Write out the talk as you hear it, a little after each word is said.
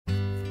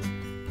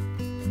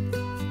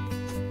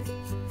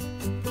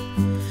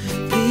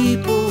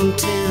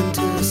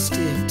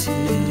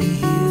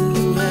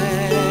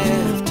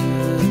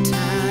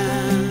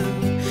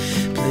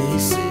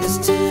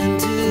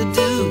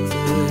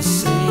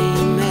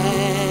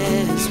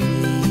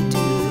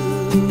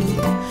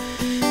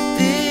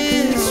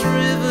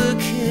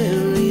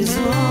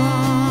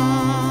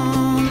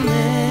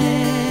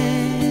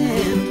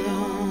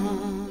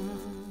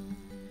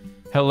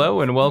Hello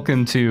and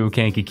welcome to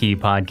Kankakee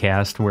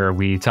Podcast, where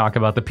we talk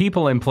about the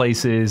people and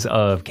places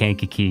of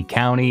Kankakee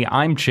County.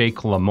 I'm Jake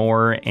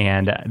Lamore,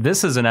 and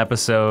this is an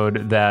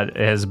episode that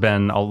has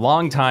been a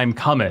long time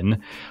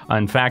coming.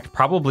 In fact,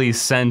 probably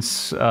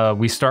since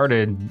we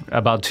started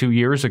about 2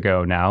 years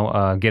ago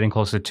now, getting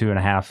close to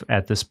 2.5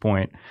 at this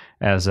point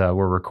as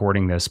we're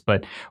recording this.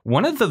 But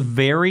one of the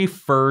very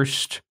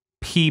first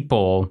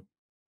people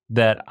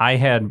that I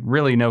had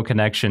really no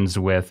connections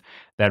with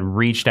that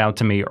reached out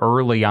to me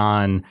early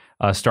on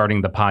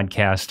starting the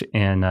podcast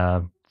in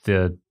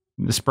the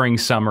spring,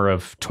 summer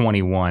of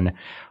 21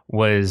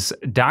 was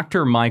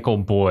Dr. Michael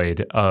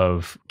Boyd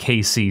of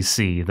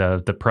KCC,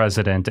 the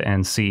president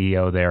and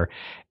CEO there.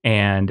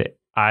 And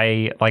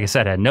like I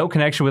said, had no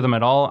connection with him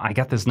at all. I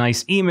got this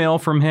nice email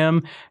from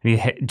him, and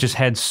he just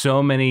had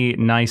so many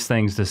nice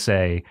things to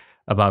say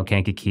about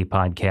Kankakee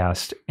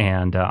Podcast,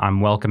 and I'm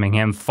welcoming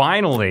him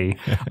finally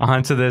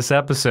onto this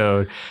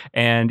episode.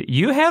 And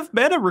you have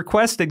been a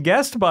requested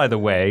guest, by the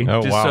way,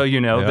 so you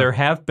know. Yeah. There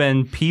have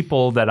been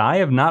people that I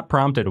have not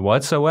prompted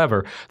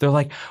whatsoever. They're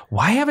like,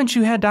 why haven't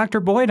you had Dr.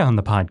 Boyd on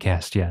the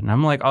podcast yet? And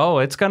I'm like, oh,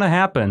 it's going to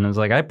happen. I was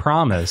like, I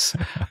promise.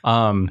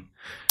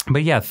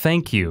 But yeah,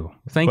 thank you.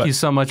 Thank you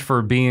so much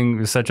for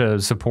being such a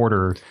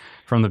supporter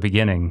from the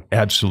beginning.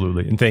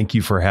 Absolutely. And thank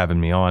you for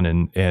having me on.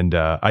 And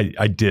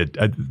I did.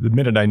 The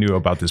minute I knew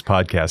about this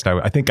podcast,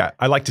 I think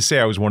I like to say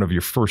I was one of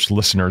your first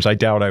listeners. I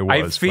doubt I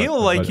was. I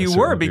feel like you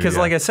were, because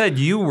like I said,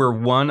 you were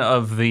one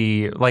of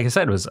the, like I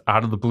said, it was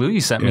out of the blue.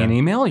 You sent me an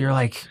email. You're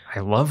like,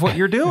 I love what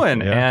you're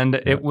doing.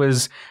 It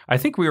was, I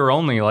think we were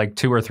only like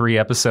 2 or 3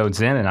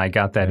 episodes in, and I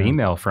got that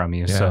email from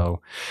you. Yeah.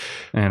 So,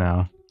 you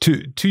know.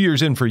 2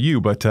 years in for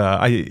you, but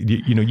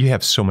you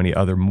have so many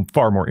other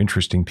far more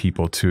interesting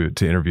people to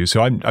interview. So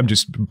I'm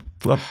just,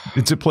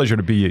 it's a pleasure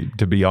to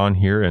be on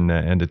here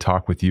and to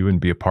talk with you and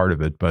be a part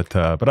of it. But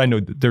I know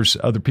that there's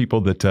other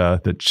people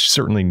that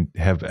certainly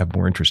have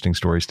more interesting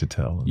stories to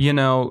tell. You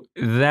know,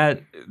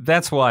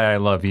 that's why I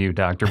love you,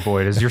 Dr.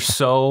 Boyd, is you're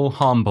so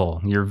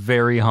humble. You're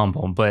very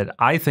humble, but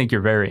I think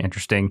you're very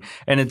interesting.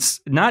 And it's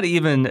not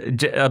even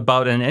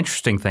about an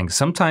interesting thing.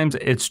 Sometimes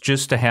it's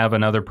just to have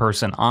another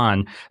person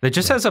on that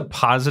just has a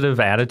positive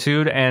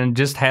attitude and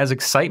just has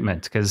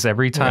excitement, because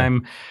every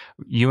time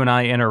you and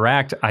I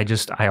interact,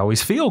 I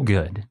always feel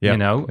good. You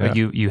know,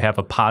 you have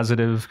a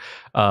positive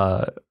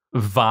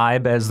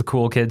vibe, as the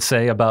cool kids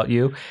say about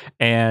you,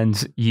 and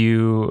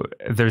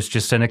there's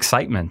just an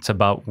excitement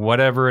about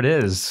whatever it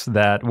is,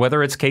 that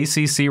whether it's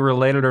KCC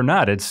related or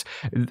not.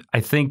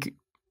 I think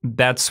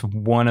that's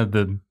one of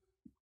the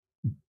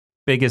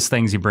biggest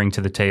things you bring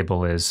to the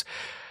table is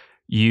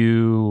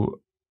you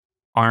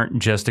aren't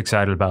just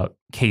excited about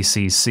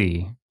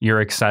KCC. You're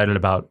excited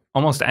about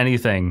almost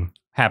anything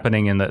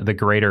happening in the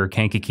greater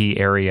Kankakee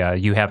area.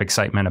 You have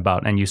excitement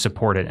about, and you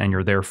support it, and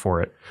you're there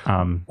for it.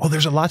 Well,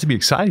 there's a lot to be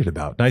excited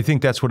about. And I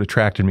think that's what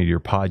attracted me to your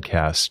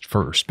podcast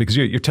first, because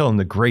you're telling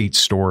the great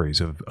stories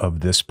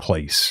of this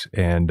place.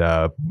 And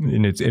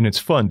it's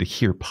fun to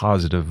hear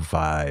positive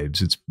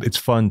vibes. It's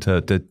fun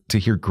to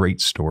hear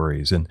great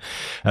stories. And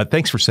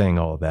thanks for saying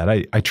all of that.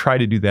 I try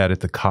to do that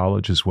at the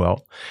college as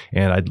well.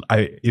 And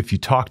if you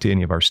talk to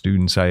any of our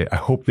students, I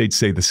hope they'd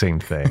say the same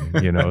thing,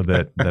 you know,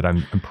 that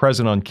I'm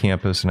present on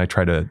campus, and I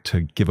try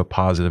to give a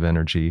positive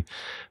energy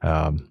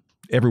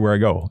everywhere I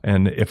go.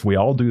 And if we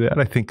all do that,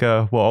 I think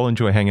we'll all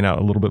enjoy hanging out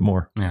a little bit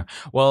more. Yeah.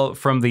 Well,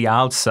 from the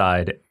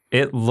outside,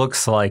 it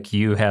looks like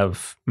you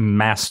have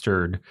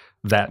mastered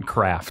that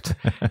craft.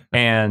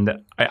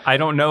 And I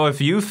don't know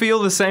if you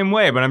feel the same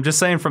way, but I'm just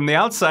saying from the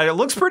outside, it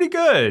looks pretty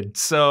good.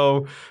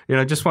 So, you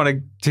know, just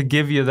wanted to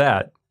give you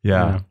that.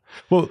 Yeah.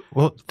 Well,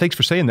 thanks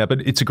for saying that,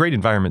 but it's a great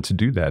environment to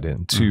do that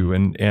in too.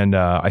 Mm-hmm. And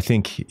I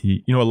think,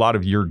 you know, a lot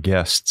of your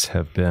guests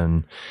have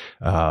been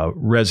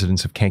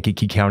residents of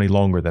Kankakee County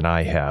longer than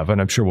I have, and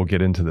I'm sure we'll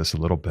get into this a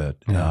little bit.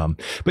 Yeah.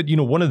 But, you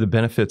know, one of the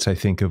benefits, I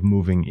think, of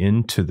moving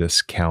into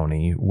this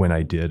county when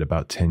I did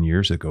about 10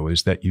 years ago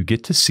is that you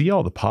get to see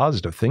all the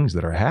positive things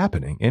that are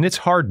happening. And it's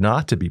hard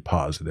not to be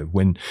positive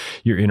when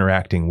you're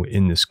interacting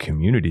in this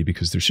community,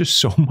 because there's just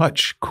so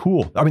much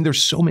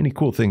there's so many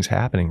cool things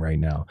happening right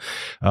now.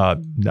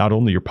 Not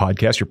only your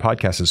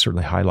podcast has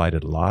certainly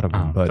highlighted a lot of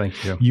them, but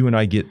you and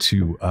I get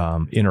to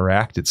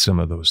interact at some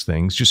of those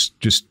things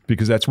just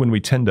because that's when we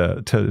tend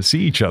to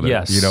see each other,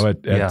 you know,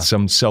 at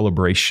some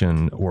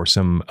celebration or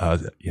some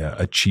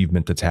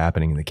achievement that's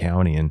happening in the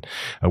county. And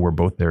we're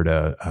both there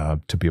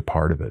to be a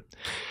part of it.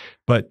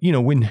 But, you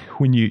know,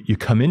 when you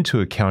come into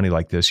a county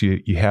like this,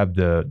 you have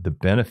the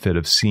benefit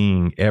of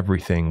seeing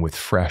everything with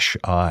fresh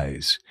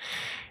eyes.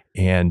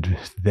 And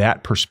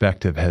that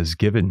perspective has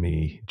given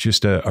me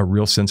just a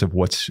real sense of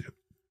what's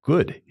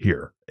good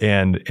here.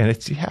 And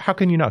it's, how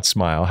can you not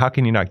smile? How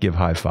can you not give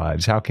high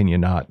fives? How can you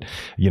not,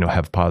 you know,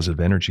 have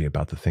positive energy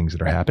about the things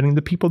that are happening,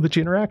 the people that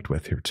you interact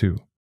with here too?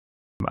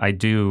 I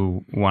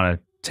do want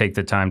to take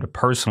the time to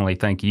personally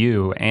thank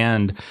you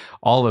and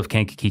all of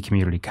Kankakee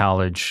Community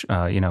College,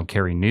 you know,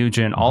 Carrie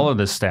Nugent, all of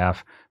the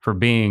staff for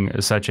being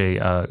such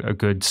a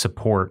good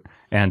support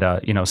and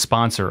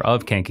sponsor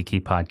of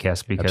Kankakee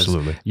Podcast, because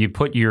Absolutely. you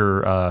put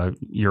your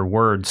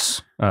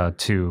words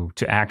to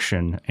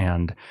action,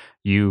 and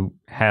you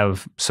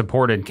have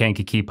supported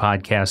Kankakee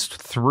Podcast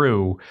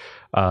through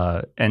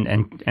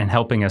and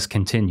helping us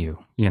continue,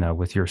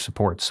 with your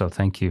support. So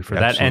thank you for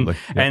Absolutely.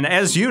 that. And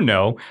as you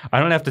know, I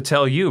don't have to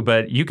tell you,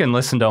 but you can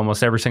listen to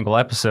almost every single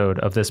episode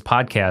of this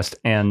podcast,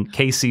 and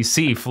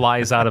KCC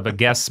flies out of a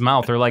guest's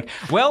mouth. They're like,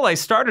 well, I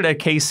started at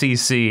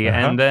KCC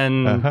and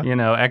then,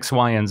 X,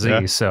 Y, and Z.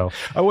 Yeah. So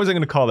I wasn't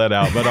going to call that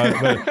out, but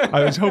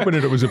I was hoping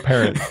that it was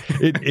apparent.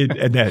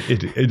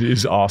 It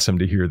is awesome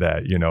to hear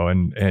that,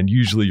 and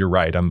usually you're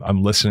right.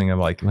 I'm listening. I'm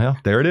like, well,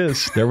 there it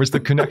is. There was the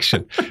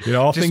connection.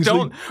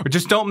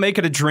 Just don't make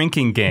it a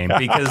drinking game,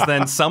 because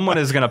then someone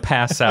is going to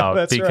pass out.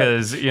 That's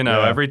because right.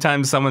 Every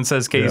time someone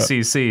says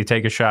KCC,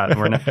 take a shot.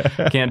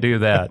 Can't do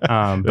that.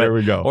 There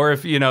we go. Or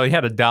if you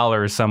had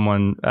 $1,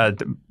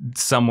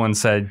 someone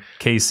said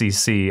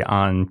KCC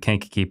on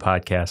Kankakee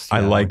Podcast. I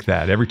like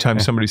that. Every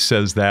time somebody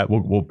says that,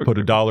 we'll put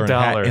 $1 in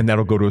a hat, and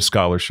that'll go to a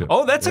scholarship.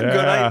 Oh, that's a good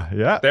idea.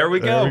 Yeah. There we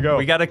go.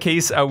 We got a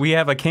case. We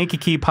have a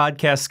Kankakee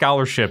Podcast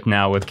scholarship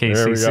now with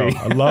KCC. There we go.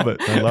 I love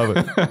it.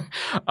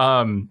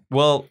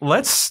 Well,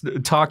 let's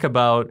talk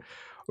about.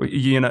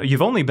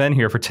 You've only been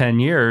here for 10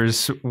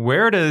 years.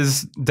 Where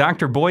does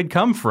Dr. Boyd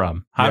come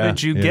from? How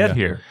did you get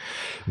here?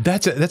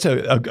 That's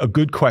a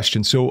good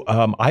question. So,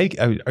 are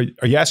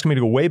you asking me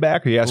to go way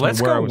back? Or are you asking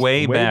Let's me where go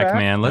way back,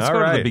 man. Let's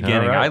go to the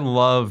beginning. Right. I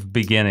love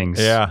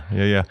beginnings.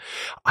 Yeah.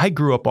 I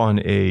grew up on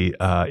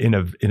in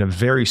a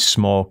very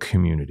small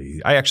community.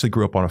 I actually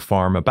grew up on a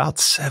farm about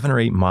 7 or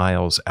 8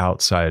 miles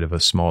outside of a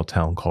small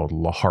town called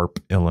La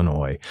Harpe,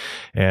 Illinois.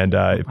 And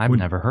I've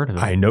never heard of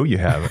it. I know you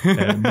haven't,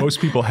 and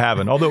most people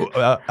haven't. Although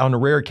on a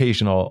rare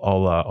occasion,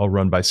 I'll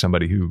run by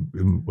somebody who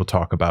will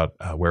talk about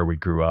where we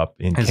grew up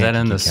in. Is that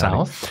in the County.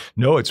 South?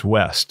 No, it's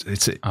west.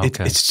 It's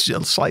Okay. it's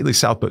still slightly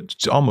south, but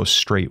it's almost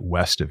straight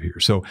west of here.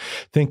 So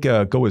think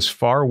go as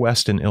far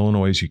west in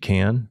Illinois as you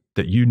can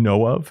that you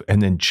know of,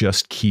 and then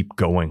just keep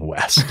going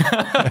west.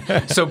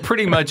 So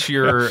pretty much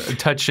you're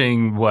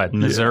touching what,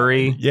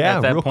 Missouri? Yeah,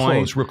 at that real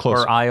point?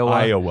 close, Or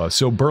Iowa.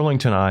 So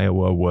Burlington,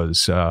 Iowa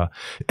was,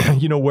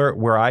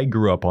 where I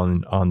grew up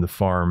on the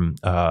farm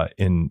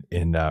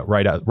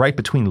right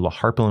between La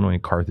Harpe, Illinois,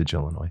 and Carthage,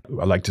 Illinois.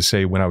 I like to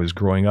say when I was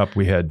growing up,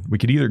 we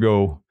could either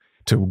go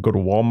to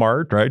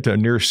Walmart, right, the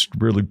nearest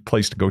really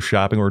place to go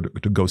shopping, or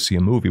to go see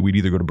a movie. We'd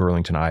either go to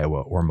Burlington,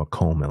 Iowa, or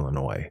Macomb,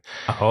 Illinois.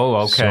 Oh,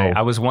 okay. So,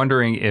 I was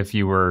wondering if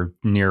you were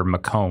near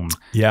Macomb.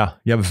 Yeah,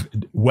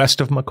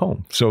 west of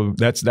Macomb. So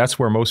that's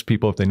where most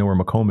people, if they know where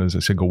Macomb is,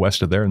 they said go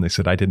west of there, and they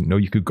said I didn't know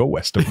you could go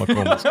west of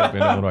Macomb and stuff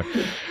in Illinois.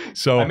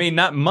 So I mean,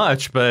 not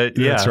much, but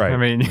yeah, that's right. I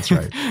mean, that's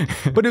right.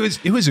 But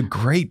it was a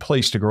great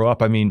place to grow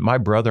up. I mean, my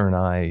brother and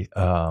I,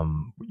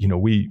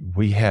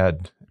 we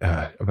had.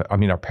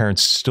 Our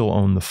parents still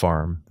own the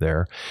farm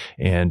there,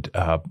 and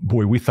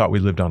boy, we thought we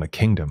lived on a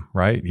kingdom,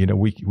 right?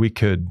 We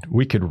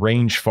could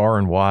range far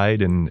and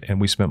wide,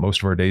 and we spent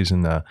most of our days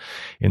in the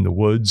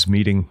woods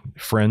meeting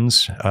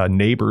friends,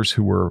 neighbors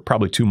who were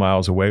probably 2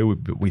 miles away.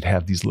 We'd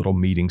have these little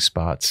meeting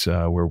spots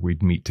where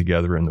we'd meet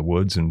together in the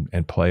woods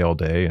and play all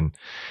day, and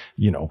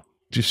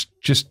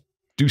just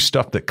do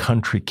stuff that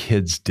country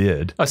kids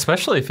did.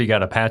 Especially if you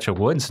got a patch of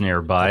woods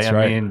nearby. That's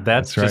right. I mean,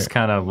 that's just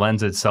kind of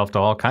lends itself to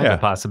all kinds of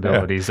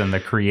possibilities in the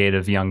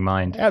creative young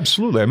mind.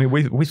 Absolutely. I mean,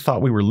 we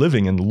thought we were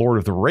living in Lord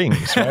of the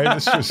Rings, right?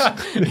 This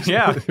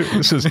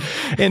is,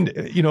 and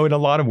in a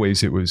lot of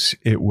ways, it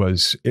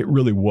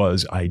really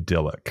was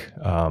idyllic.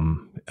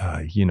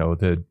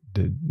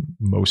 The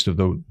most of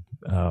the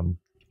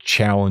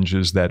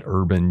challenges that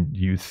urban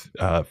youth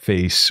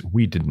face,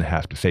 we didn't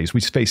have to face. We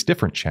faced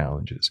different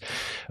challenges,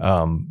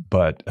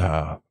 but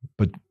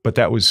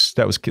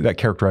that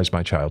characterized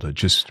my childhood.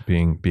 Just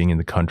being in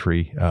the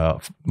country.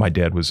 My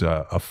dad was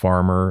a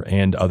farmer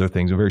and other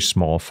things. A very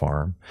small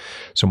farm,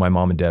 so my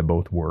mom and dad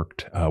both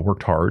worked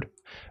hard.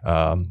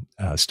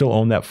 Still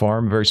own that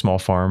farm, very small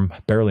farm,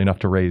 barely enough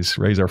to raise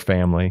our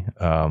family.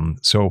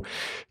 So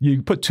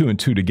you put 2 and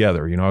 2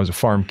 together. I was a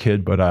farm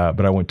kid, but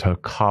I went to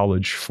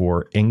college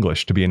for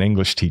English to be an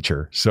English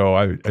teacher.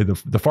 So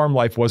the farm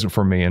life wasn't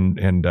for me,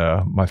 and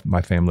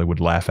my family would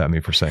laugh at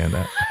me for saying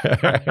that.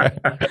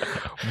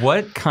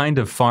 What kind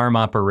of farm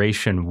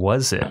operation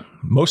was it?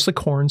 Mostly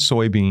corn,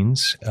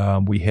 soybeans.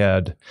 We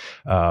had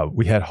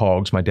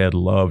hogs. My dad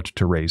loved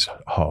to raise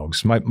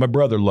hogs. My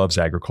brother loves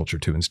agriculture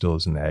too, and still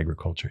is in the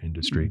agriculture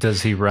industry.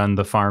 Does he run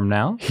the farm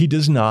now? He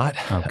does not.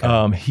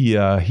 Okay.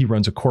 He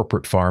runs a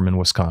corporate farm in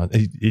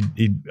Wisconsin.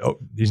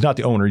 He's not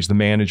the owner. He's the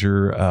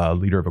manager,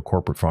 leader of a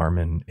corporate farm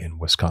in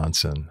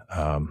Wisconsin.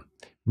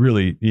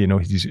 Really,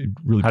 he's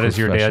really. How does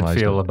your dad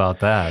feel about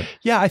that?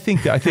 Yeah, I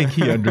think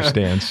he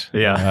understands.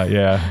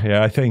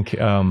 Yeah. I think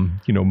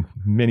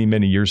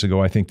many years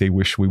ago, I think they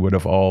wish we would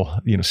have all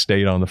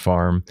stayed on the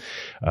farm.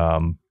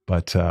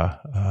 But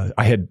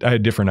I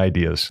had different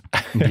ideas.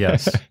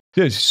 Yes.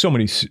 There's so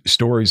many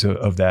stories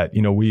of that.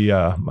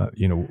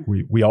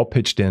 We all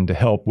pitched in to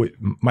help.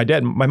 My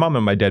mom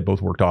and my dad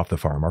both worked off the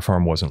farm. Our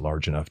farm wasn't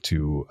large enough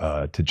to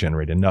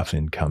generate enough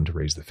income to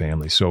raise the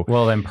family. So,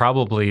 well, then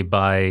probably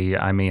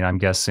I'm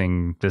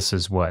guessing this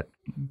is what,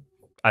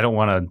 I don't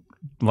want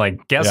to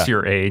guess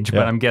your age,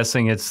 but I'm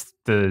guessing it's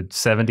the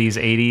 70s,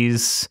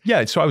 80s.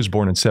 Yeah. So I was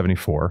born in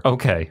 74.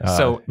 Okay.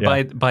 So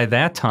by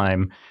that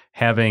time,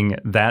 having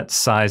that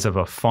size of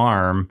a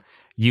farm,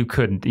 you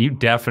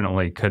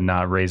definitely could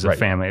not raise a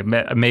family.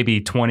 Maybe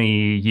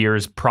 20, 30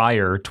 years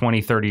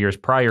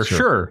prior.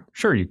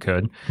 Sure you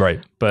could.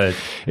 Right. But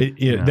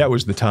that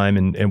was the time.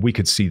 And we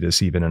could see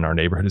this even in our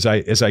neighborhood.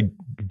 As I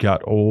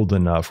got old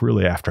enough,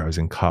 really after I was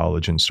in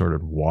college and sort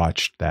of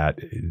watched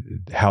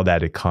how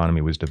that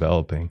economy was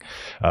developing,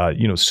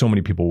 so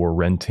many people were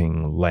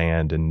renting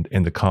land and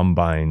the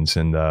combines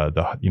and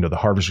the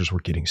harvesters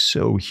were getting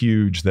so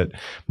huge that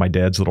my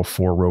dad's little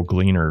 4-row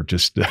gleaner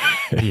just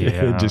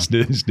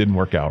didn't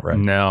work out right.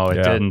 No,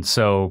 it didn't.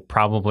 So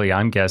probably,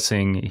 I'm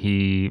guessing did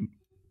he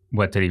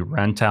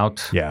rent out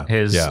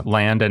his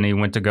land and he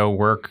went to go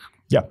work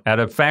at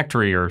a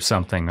factory or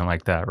something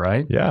like that,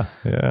 right? Yeah,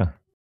 yeah.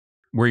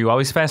 Were you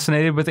always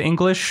fascinated with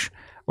English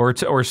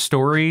or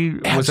story?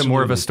 Absolutely. Was it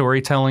more of a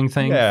storytelling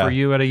thing for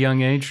you at a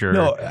young age? Or?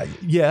 No,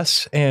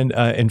 yes, and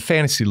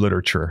fantasy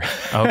literature.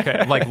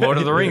 Okay, like Lord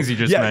of the Rings you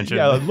just mentioned.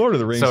 Yeah, Lord of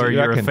the Rings. So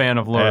you're a fan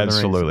of Lord of the Rings?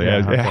 Absolutely.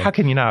 Yeah, how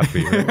can you not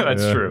be? Right?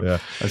 That's true. Yeah.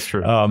 That's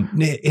true.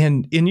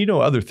 And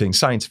other things,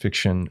 science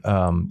fiction.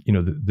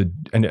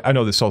 And I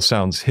know this all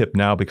sounds hip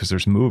now because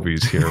there's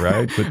movies here,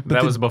 right? But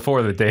that was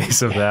before the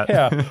days of that.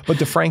 Yeah, but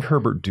the Frank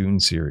Herbert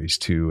Dune series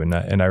too, and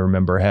I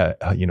remember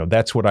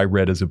that's what I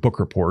read as a book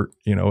report.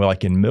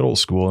 Like in middle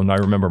school. And I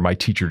remember my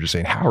teacher just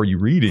saying, "How are you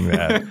reading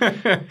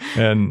that?"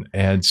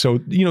 and so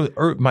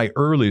my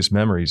earliest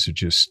memories are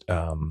just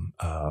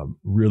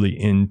really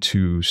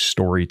into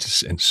story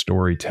and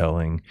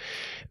storytelling.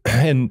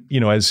 And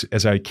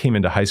as I came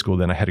into high school,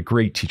 then I had a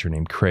great teacher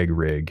named Craig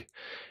Rigg,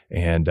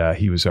 and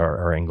he was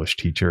our English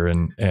teacher,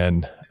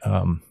 and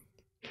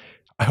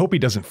I hope he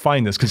doesn't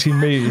find this because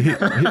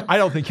I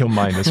don't think he'll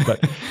mind this,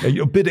 but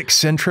a bit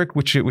eccentric,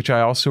 which I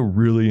also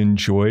really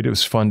enjoyed. It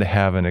was fun to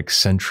have an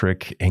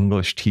eccentric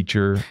English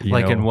teacher.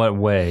 In what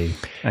way?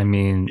 I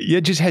mean,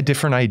 just had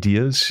different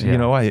ideas.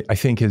 Yeah. I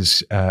think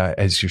as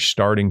you're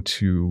starting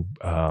to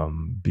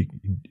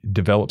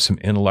develop some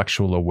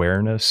intellectual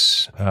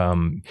awareness,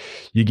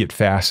 you get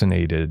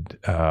fascinated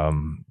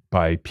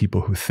by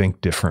people who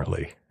think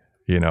differently.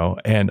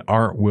 And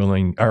aren't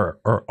willing or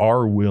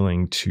are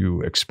willing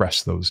to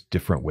express those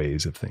different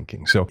ways of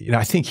thinking. So,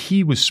 I think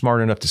he was smart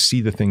enough to see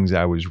the things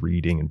I was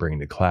reading and bringing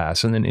to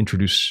class, and then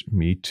introduce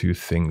me to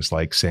things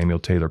like Samuel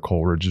Taylor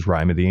Coleridge's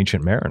Rime of the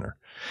Ancient Mariner,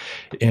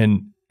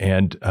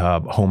 and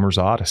Homer's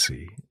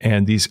Odyssey,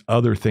 and these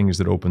other things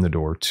that open the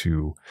door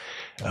to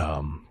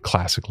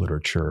classic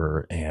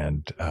literature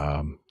and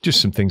just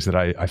some things that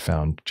I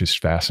found just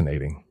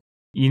fascinating.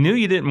 You knew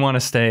you didn't want to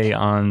stay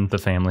on the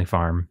family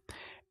farm.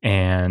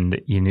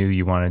 And you knew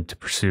you wanted to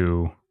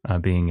pursue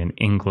being an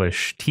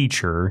English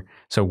teacher.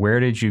 So where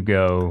did you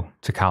go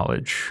to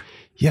college?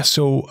 Yeah,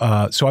 so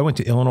I went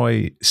to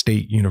Illinois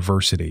State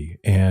University,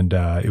 and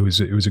it was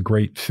a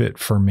great fit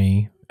for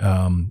me.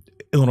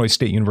 Illinois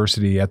State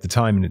University at the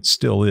time, and it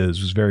still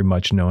is, was very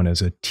much known as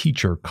a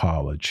teacher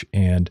college.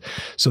 And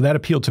so that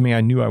appealed to me.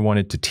 I knew I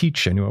wanted to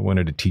teach. I knew I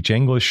wanted to teach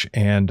English.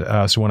 And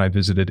so when I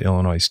visited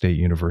Illinois State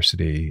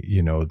University,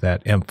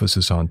 that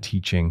emphasis on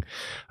teaching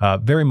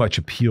very much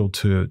appealed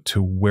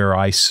to where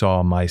I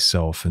saw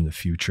myself in the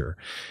future.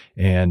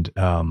 And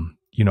I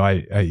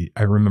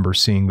remember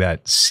seeing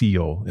that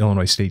seal,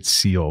 Illinois State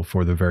seal,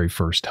 for the very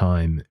first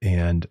time.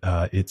 And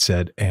it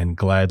said, "And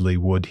gladly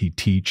would he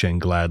teach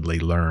and gladly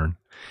learn."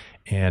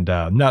 And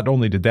not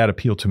only did that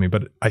appeal to me,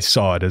 but I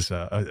saw it as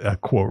a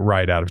quote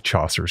right out of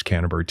Chaucer's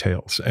Canterbury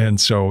Tales.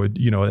 And so,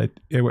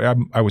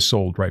 I was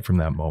sold right from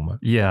that moment.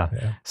 Yeah.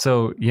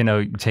 So,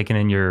 taking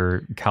in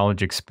your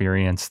college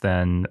experience,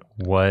 then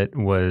what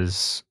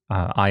was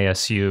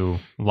ISU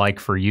like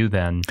for you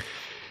then?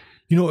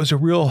 It was a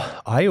real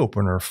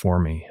eye-opener for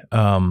me.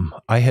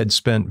 I had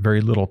spent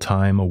very little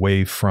time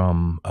away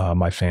from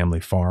my family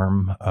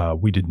farm.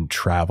 We didn't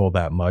travel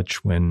that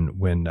much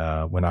when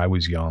I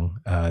was young,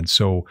 and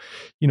so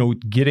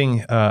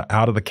getting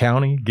out of the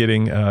county,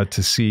 getting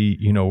to see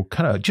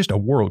kind of just a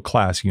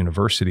world-class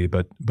university,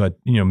 but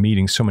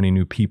meeting so many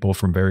new people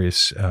from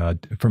various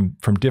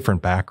from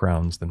different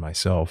backgrounds than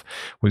myself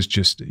was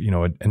just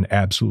an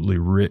absolutely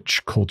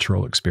rich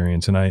cultural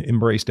experience, and I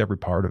embraced every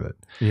part of it.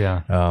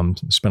 Yeah,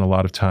 spent a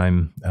lot of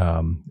time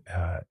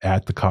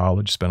at the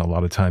college, spent a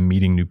lot of time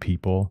meeting new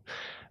people.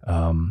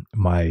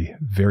 My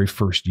very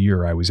first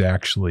year, I was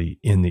actually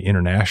in the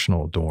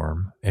international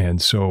dorm.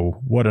 And so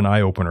what an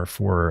eye opener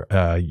for,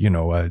 a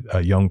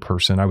young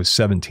person. I was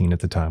 17 at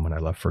the time when I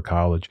left for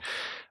college,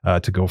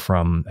 to go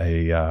from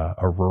a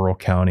rural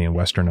county in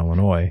Western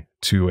Illinois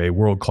to a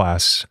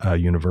world-class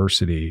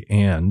university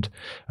and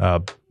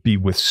be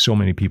with so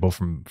many people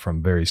from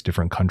various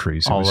different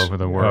countries all over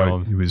the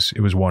world.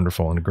 It was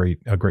wonderful and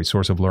a great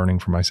source of learning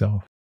for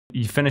myself.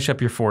 You finish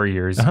up your 4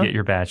 years, you get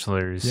your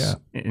bachelor's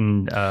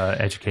in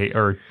educate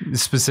or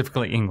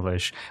specifically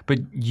English. But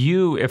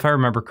you, if I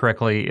remember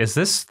correctly, is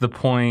this the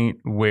point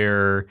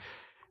where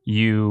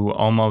you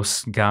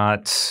almost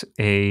got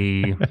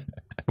a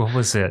what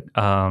was it?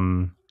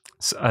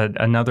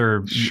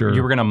 Another,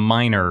 you were going to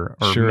minor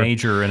or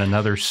major in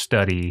another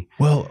study.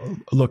 Well,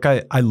 look,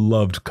 I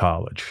loved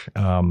college.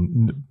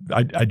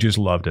 I just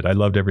loved it. I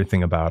loved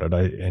everything about it.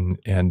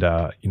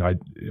 I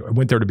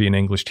went there to be an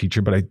English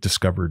teacher, but I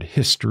discovered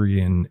history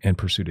and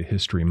pursued a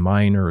history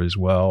minor as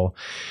well.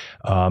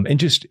 And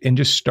just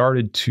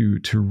started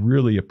to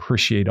really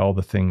appreciate all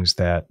the things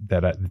that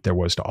there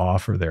was to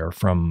offer there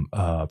from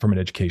an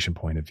education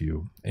point of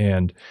view.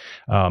 And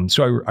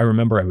so I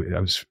remember I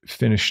was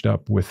finished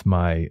up with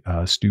my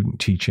student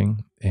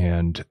teaching,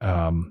 and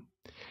I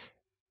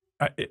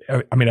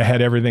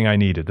had everything I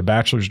needed. The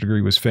bachelor's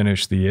degree was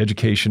finished, the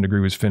education degree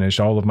was finished,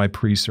 all of my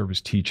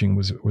pre-service teaching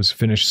was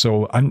finished.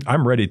 So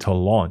I'm ready to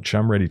launch.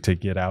 I'm ready to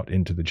get out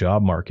into the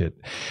job market.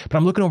 But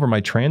I'm looking over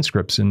my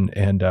transcripts and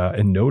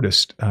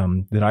noticed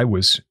that I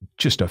was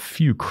just a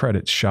few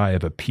credits shy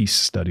of a peace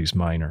studies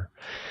minor,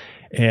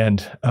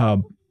 and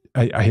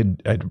I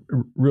had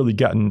really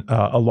gotten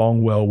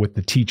along well with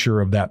the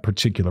teacher of that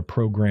particular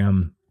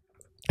program.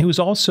 It was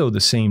also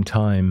the same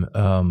time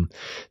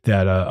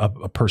that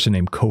a person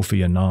named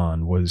Kofi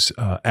Annan was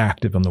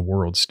active on the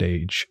world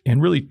stage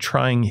and really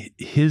trying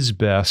his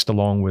best,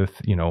 along with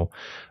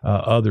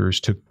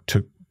others,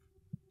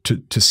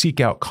 to seek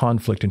out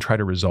conflict and try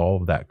to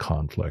resolve that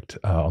conflict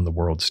on the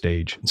world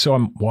stage. And so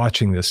I'm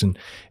watching this and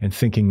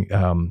thinking,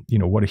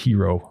 what a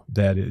hero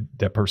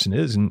that person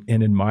is, and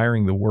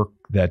admiring the work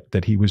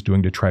that he was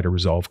doing to try to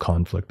resolve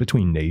conflict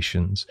between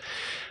nations.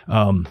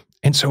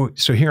 And so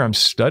here I'm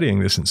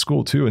studying this in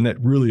school too, and that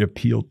really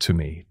appealed to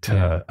me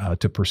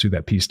to pursue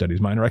that peace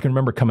studies minor. I can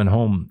remember coming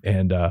home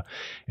and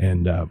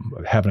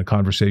having a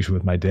conversation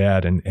with my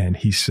dad, and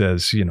he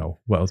says,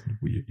 well,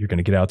 you're going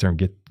to get out there and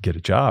get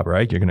a job,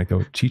 right? You're going to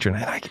go teacher. And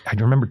I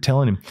remember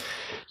telling him,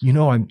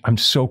 I'm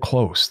so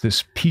close.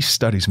 This peace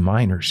studies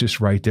minor is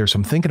just right there. So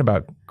I'm thinking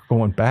about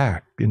going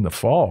back in the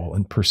fall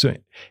and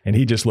pursuing. And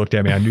he just looked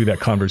at me. I knew that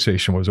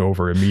conversation was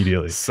over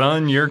immediately.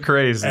 Son, you're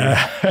crazy.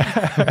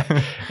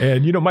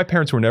 And, my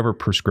parents were never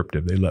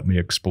prescriptive. They let me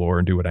explore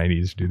and do what I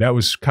needed to do. That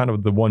was kind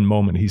of the one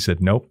moment he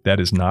said, nope, that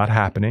is not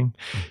happening.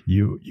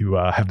 You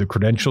have the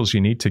credentials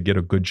you need to get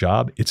a good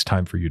job. It's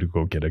time for you to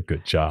go get a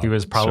good job. He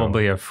was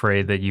probably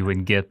afraid that you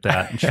would get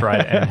that and try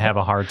and have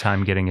a hard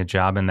time getting a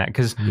job in that.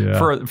 Because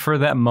for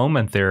that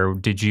moment there,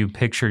 did you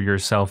picture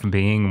yourself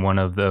being one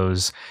of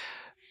those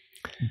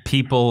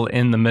people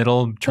in the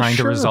middle trying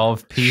to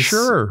resolve peace?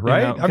 Sure,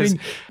 right?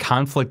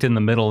 Conflict in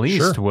the Middle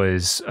East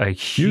was a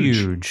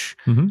huge,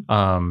 and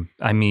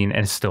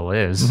it still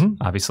is.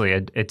 Obviously,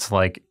 it's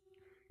like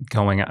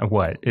going,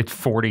 it's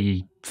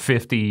 40,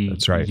 50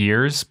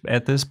 years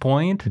at this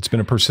point. It's been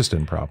a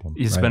persistent problem.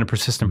 It's been a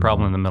persistent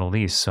problem in the Middle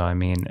East. So,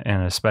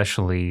 and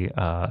especially,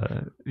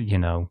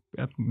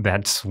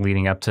 that's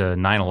leading up to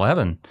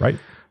 9/11. Right.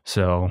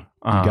 So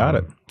you got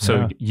it.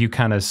 So you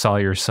kind of saw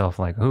yourself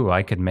like,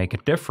 I could make a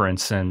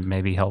difference and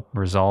maybe help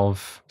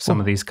resolve some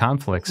of these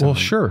conflicts. Well,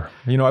 sure.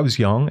 I was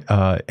young,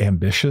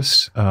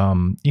 ambitious.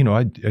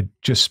 I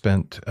just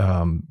spent,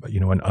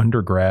 an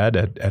undergrad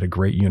at a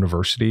great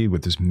university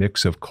with this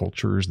mix of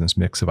cultures and this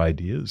mix of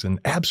ideas.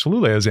 And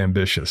absolutely, I was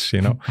ambitious.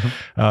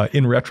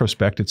 In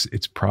retrospect,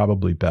 it's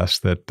probably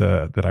best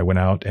that I went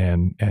out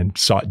and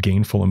sought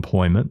gainful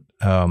employment.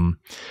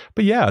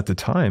 But yeah, at the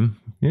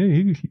time,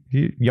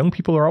 young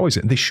people are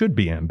they should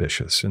be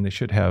ambitious, and they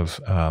should have,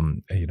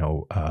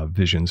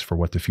 visions for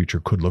what the future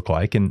could look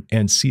like,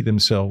 and see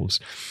themselves.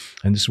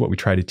 And this is what we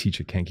try to teach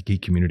at Kankakee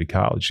Community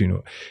College,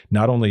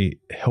 not only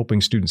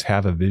helping students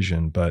have a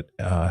vision, but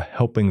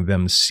helping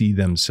them see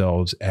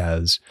themselves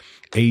as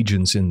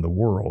agents in the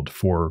world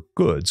for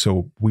good.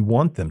 So we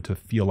want them to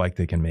feel like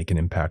they can make an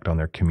impact on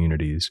their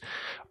communities,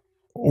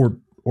 or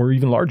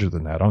even larger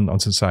than that, on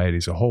society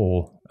as a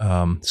whole.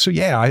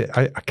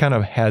 I kind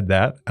of had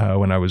that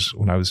when I was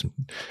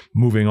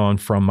moving on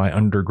from my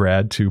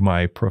undergrad to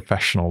my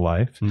professional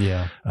life.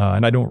 Yeah,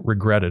 and I don't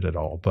regret it at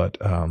all. But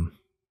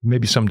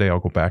maybe someday I'll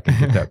go back and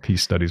get that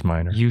peace studies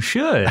minor. You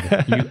should.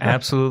 You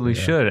absolutely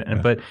should.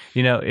 Yeah. But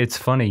it's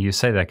funny you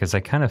say that, because I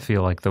kind of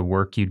feel like the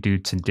work you do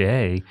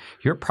today,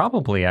 you're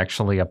probably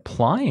actually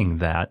applying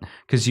that,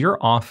 because you're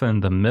often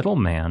the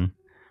middleman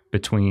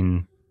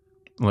between,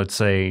 let's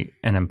say,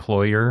 an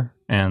employer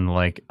and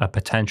like a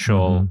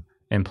potential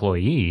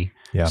employee.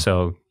 Yeah.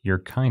 So you're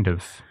kind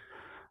of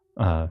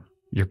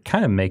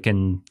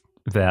making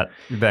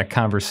that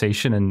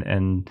conversation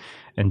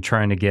and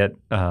trying to get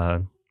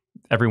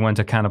everyone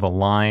to kind of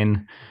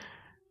align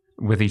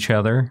with each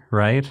other,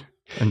 right?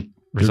 And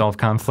resolve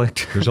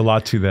conflict. There's a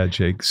lot to that,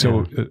 Jake.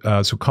 So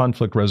so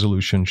conflict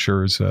resolution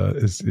sure is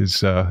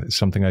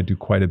something I do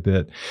quite a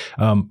bit.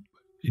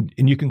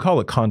 and you can call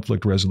it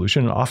conflict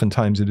resolution. And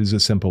oftentimes it is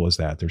as simple as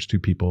that. There's two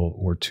people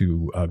or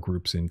two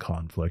groups in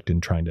conflict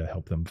and trying to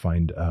help them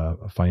find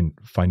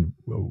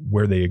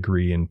where they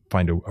agree and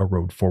find a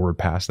road forward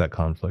past that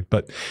conflict.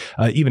 But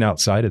even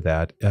outside of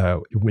that,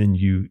 when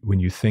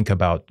you think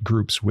about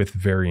groups with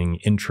varying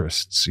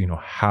interests,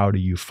 how do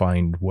you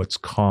find what's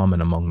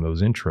common among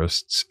those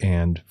interests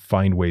and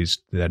find ways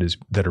that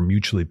are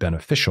mutually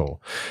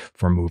beneficial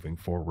for moving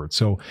forward?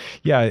 So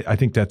yeah, I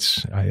think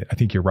I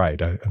think you're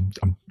right.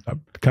 I'm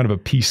kind of a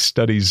peace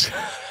studies.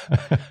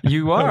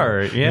 You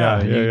are, yeah.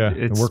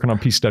 I'm working on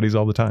peace studies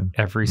all the time.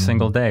 Every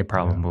single day,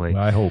 probably.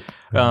 Yeah, I hope.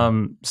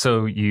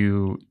 So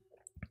you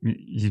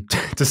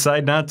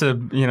decide not to,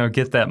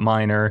 get that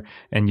minor,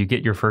 and you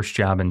get your first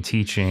job in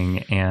teaching,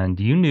 and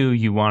you knew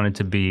you wanted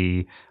to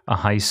be a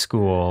high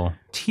school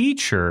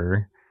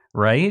teacher,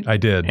 right? I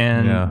did.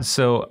 And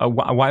so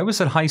why was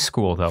it high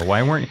school though?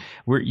 Why weren't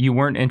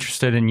you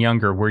interested in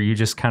younger? Were you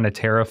just kind of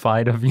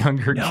terrified of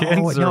younger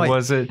kids, or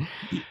was it?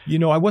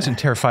 I wasn't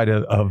terrified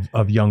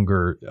of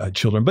younger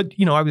children, but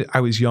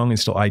I was young and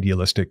still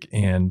idealistic.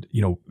 And,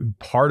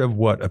 part of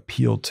what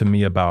appealed to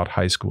me about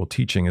high school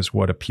teaching is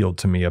what appealed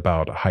to me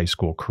about a high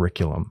school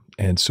curriculum.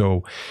 And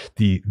so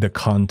the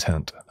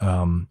content,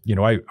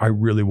 I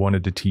really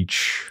wanted to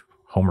teach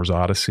Homer's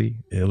Odyssey,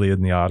 Iliad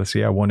and the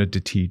Odyssey. I wanted to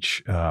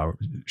teach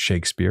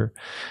Shakespeare.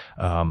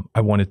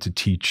 I wanted to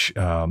teach,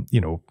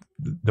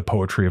 the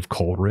poetry of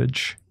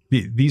Coleridge.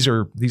 These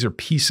are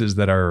pieces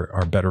that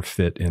are better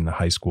fit in the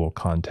high school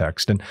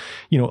context. And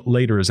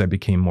later, as I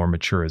became more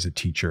mature as a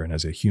teacher and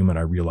as a human,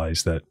 I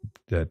realized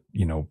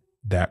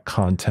that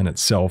content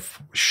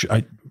itself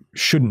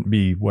shouldn't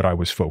be what I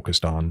was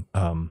focused on.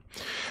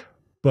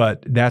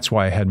 But that's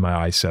why I had my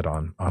eyes set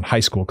on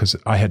high school, because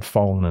I had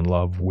fallen in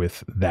love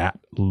with that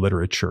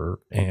literature,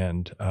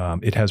 and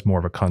it has more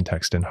of a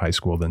context in high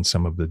school than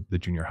some of the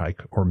junior high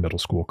or middle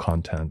school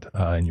content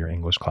in your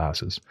English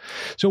classes.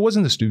 So it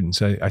wasn't the students.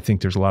 I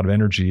think there's a lot of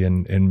energy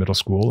in middle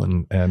school,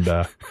 and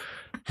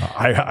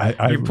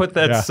you put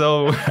that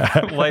so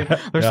light.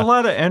 There's a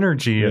lot of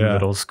energy in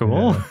middle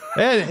school,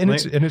 and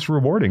it's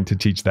rewarding to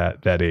teach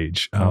that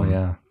age.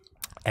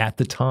 At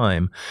the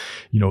time,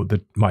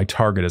 my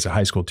target as a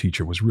high school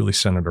teacher was really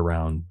centered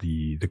around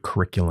the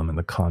curriculum and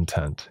the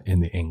content in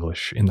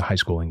the high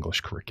school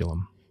English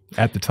curriculum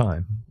at the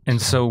time.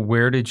 And so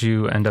where did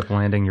you end up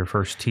landing your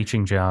first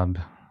teaching job?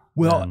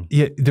 Well,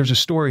 there's a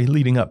story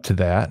leading up to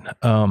that.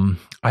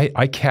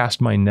 I cast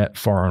my net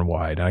far and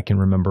wide. I can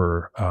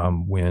remember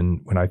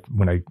when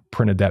I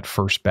printed that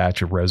first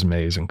batch of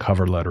resumes and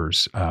cover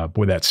letters.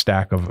 Boy, that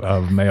stack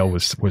of mail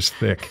was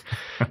thick.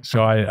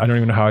 So I don't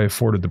even know how I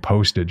afforded the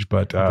postage,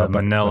 but the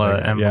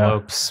manila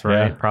envelopes,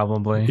 right? Yeah,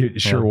 probably.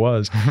 It sure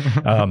was.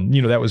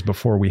 That was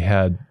before we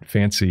had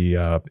fancy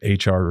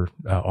HR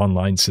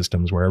online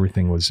systems where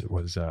everything was.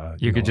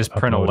 You could just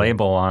print a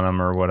label on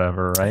them or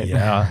whatever, right?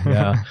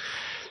 Yeah.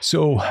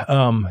 So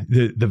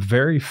the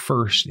very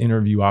first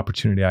interview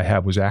opportunity I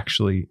had was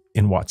actually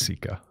in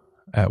Watseka,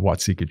 at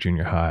Watseka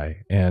Junior High,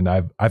 and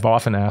I've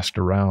often asked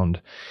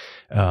around,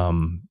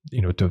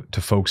 to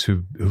folks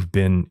who've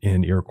been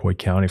in Iroquois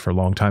County for a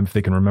long time if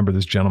they can remember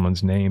this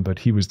gentleman's name, but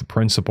he was the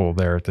principal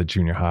there at the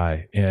junior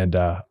high, and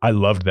I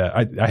loved that.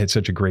 I had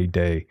such a great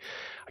day.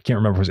 I can't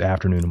remember if it was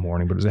afternoon or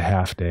morning, but it was a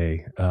half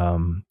day.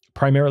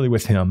 Primarily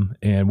with him,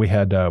 and we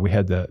had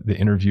the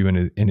interview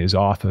in his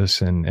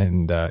office,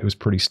 and it was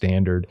pretty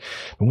standard.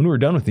 But when we were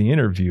done with the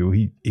interview,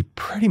 he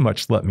pretty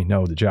much let me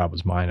know the job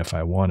was mine if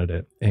I wanted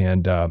it,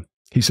 and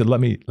he said, "Let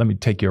me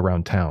take you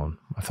around town."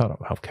 I thought,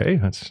 okay,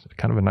 that's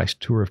kind of a nice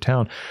tour of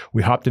town.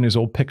 We hopped in his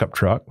old pickup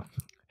truck.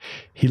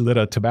 He lit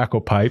a tobacco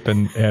pipe,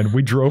 and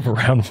we drove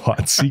around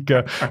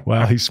Watseka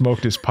while he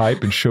smoked his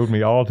pipe and showed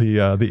me all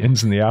the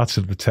ins and the outs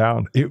of the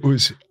town. It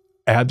was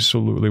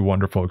absolutely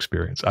wonderful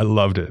experience. I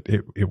loved it.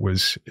 It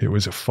was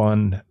a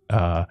fun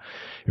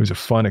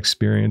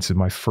experience in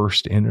my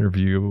first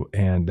interview,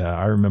 and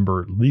I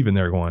remember leaving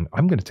there going,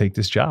 I'm going to take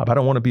this job. I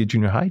don't want to be a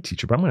junior high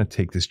teacher, but I'm going to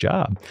take this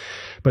job.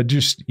 But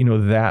just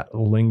that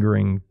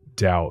lingering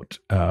doubt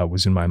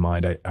was in my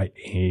mind. I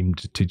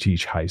aimed to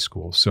teach high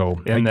school.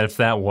 So, and if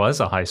that was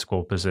a high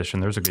school position,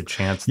 there's a good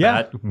chance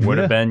that would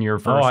have been your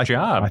first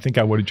job. I think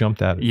I would have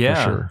jumped at it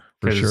for sure.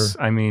 Because,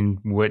 I mean,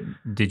 what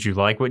did you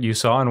like what you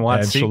saw in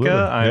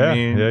Watseka?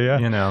 Absolutely.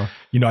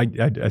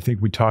 I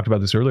think we talked about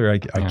this earlier.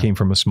 I came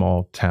from a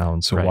small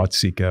town, so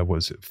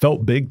Watseka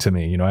felt big to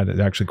me.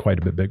 Actually quite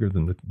a bit bigger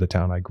than the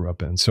town I grew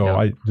up in.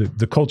 So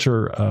the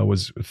culture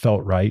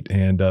felt right,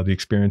 and the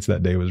experience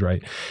that day was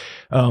right.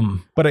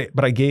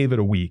 But I gave it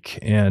a week,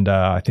 and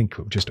I think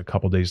just a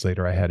couple days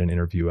later, I had an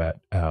interview at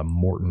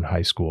Morton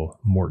High School.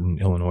 Morton,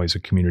 Illinois, is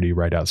a community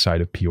right outside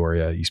of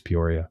Peoria, East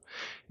Peoria,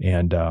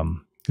 and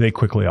they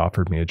quickly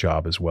offered me a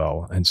job as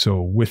well. And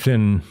so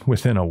within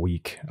a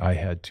week, I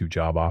had 2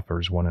 job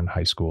offers, one in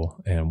high school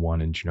and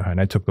one in junior high. And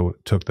I took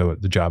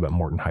the job at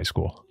Morton High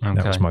School. Okay.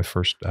 That was my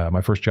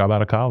first job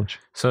out of college.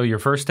 So your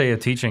first day of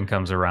teaching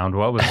comes around.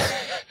 What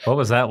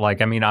was that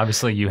like? I mean,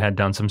 obviously you had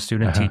done some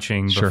student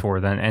teaching before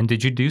then. And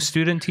did you do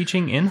student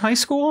teaching in high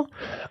school?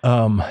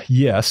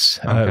 Yes,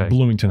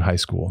 Bloomington High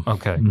School.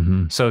 Okay.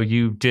 Mm-hmm. So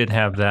you did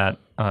have that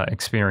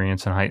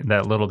experience in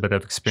that little bit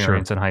of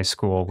experience in high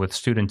school with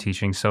student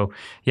teaching. So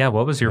yeah,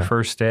 what was your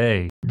first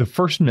day? The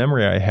first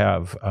memory I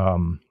have,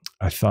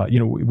 I thought,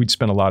 we'd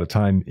spent a lot of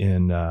time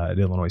at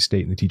Illinois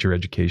State in the teacher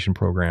education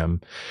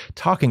program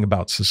talking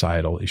about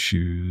societal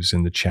issues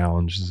and the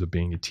challenges of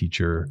being a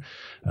teacher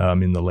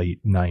in the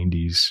late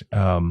 90s.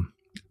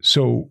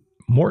 So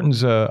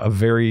Morton's a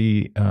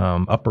very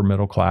upper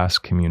middle class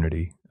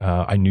community.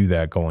 I knew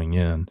that going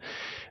in.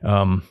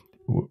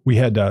 We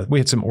had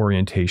some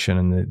orientation,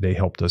 and they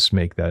helped us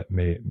make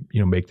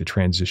the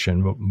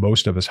transition.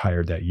 Most of us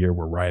hired that year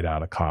were right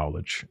out of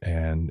college,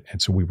 and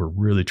so we were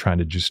really trying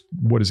to just,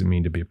 what does it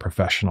mean to be a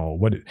professional?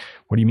 What do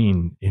you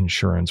mean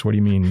insurance? What do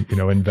you mean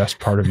invest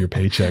part of your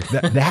paycheck?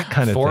 That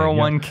kind of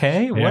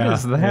 401k? thing. What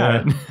is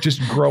that? Yeah.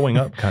 Just growing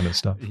up kind of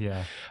stuff.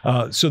 Yeah.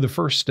 So the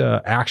first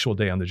actual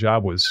day on the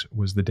job was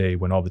the day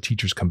when all the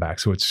teachers come back.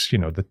 So it's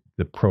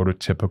the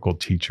prototypical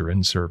teacher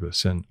in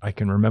service, and I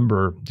can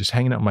remember just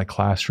hanging out in my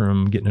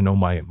classroom, getting to know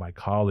my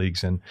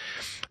colleagues, and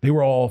they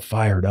were all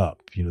fired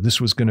up. This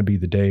was going to be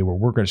the day where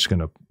we're just going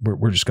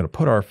to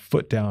put our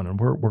foot down, and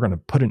we're going to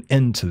put an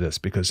end to this,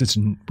 because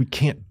we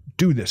can't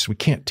do this. We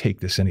can't take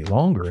this any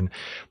longer. And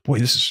boy,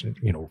 this is,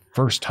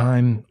 first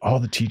time all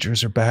the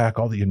teachers are back,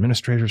 all the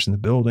administrators in the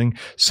building,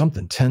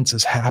 something tense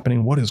is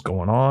happening. What is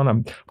going on?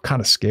 I'm kind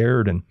of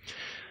scared, and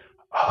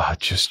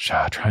just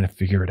trying to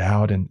figure it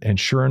out. And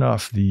sure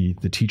enough, the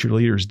teacher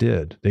leaders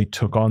did. They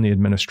took on the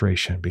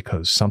administration,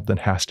 because something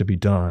has to be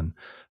done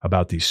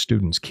about these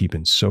students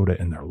keeping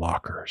soda in their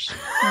lockers.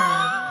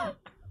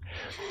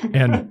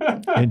 And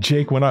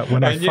Jake, when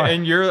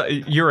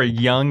you're a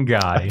young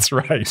guy, that's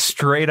right,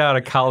 straight out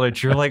of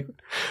college, you're like,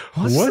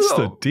 what's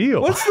the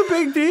deal? What's the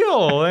big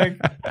deal?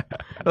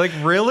 Like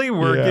really,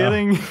 we're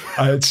getting.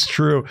 It's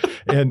true,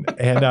 and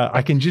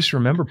I can just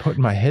remember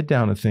putting my head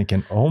down and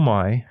thinking, oh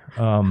my.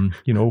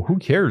 Who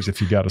cares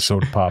if you got a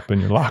soda pop in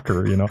your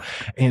locker,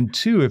 And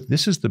 2, if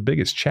this is the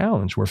biggest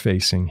challenge we're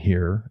facing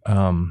here,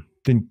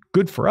 then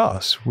good for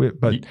us.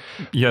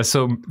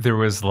 So there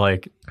was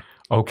like,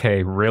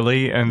 okay,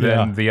 really? And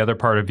then the other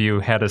part of you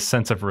had a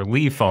sense of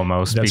relief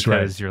almost,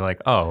 because you're like,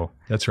 oh,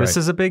 that's right. This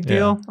is a big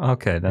deal? Yeah.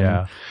 Okay. Then.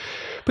 Yeah.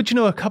 But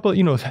a couple,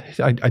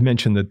 I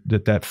mentioned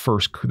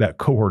that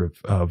cohort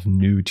of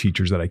new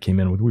teachers that I came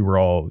in with, we were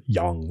all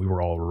young. We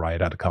were all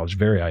right out of college,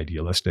 very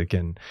idealistic.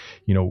 And,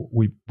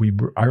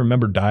 I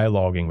remember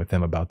dialoguing with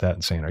them about that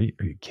and saying, are you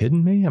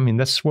kidding me? I mean,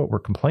 that's what we're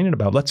complaining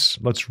about.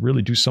 Let's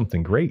really do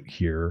something great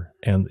here.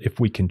 And if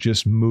we can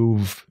just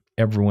move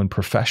everyone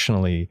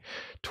professionally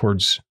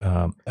towards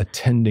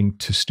attending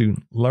to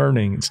student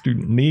learning and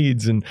student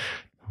needs, and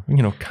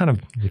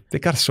if they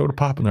got a soda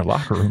pop in their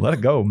locker room, let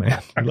it go,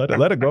 man.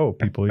 Let it go,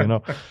 people.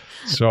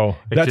 So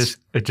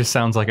it just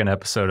sounds like an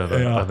episode of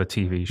a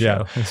TV show.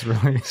 Yeah. It's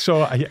really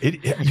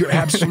you're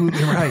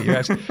absolutely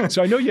right.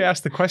 So I know you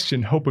asked the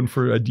question, hoping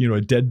for a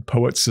Dead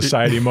Poets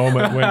Society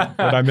moment when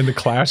I'm in the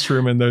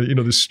classroom and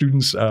the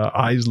students'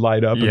 eyes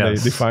light up and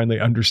they finally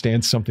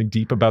understand something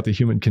deep about the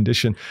human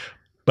condition.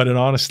 But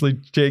honestly,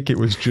 Jake, it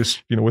was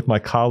just, with my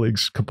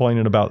colleagues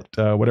complaining about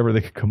whatever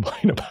they could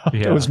complain about.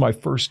 Yeah. It was my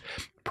first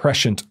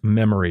prescient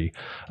memory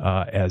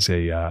as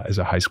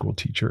a high school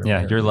teacher.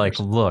 Yeah, you're like,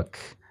 look,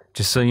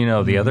 just so you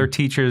know, the other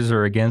teachers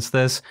are against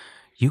this.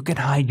 You can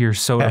hide your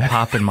soda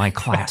pop in my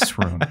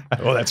classroom.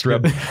 Oh, that's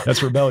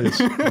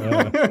rebellious.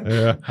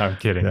 Yeah. I'm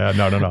kidding. Yeah,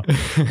 no.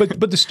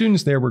 But the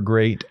students there were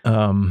great.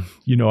 I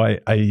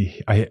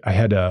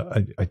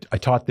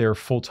taught there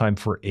full time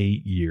for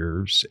 8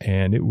 years,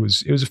 and it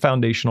was a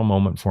foundational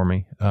moment for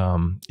me.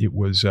 It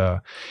was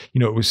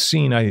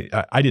seen.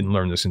 I didn't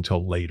learn this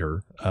until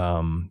later. 3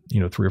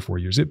 or 4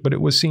 years. But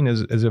it was seen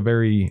as a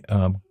very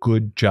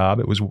good job.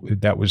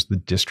 That was the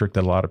district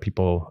that a lot of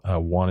people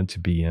wanted to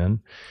be in.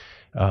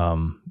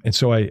 And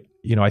so I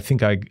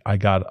think I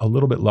got a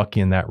little bit lucky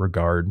in that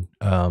regard.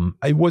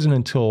 It wasn't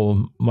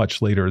until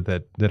much later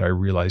that I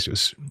realized it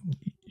was,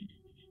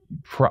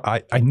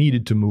 I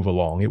needed to move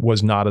along. It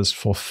was not as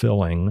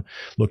fulfilling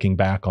looking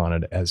back on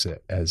it as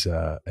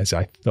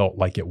I felt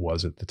like it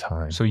was at the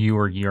time. So you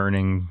were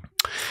yearning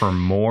for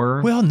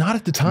more? Well, not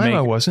at the time.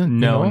 I wasn't.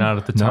 No, not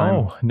at the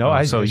time.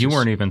 No. So you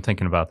weren't even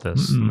thinking about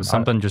this.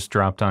 Something just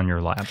dropped on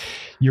your lap.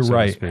 You're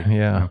right.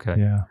 Yeah. Okay.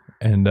 Yeah.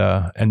 and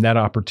that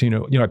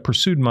opportunity, I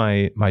pursued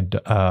my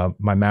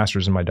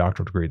master's and my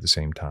doctoral degree at the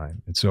same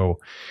time. And so,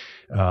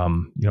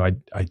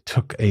 I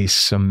took a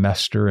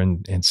semester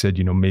and said,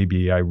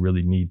 maybe I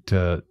really need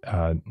to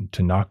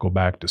not go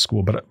back to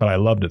school, but I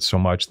loved it so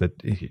much that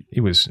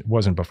it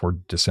wasn't before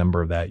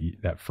December of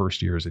that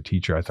first year as a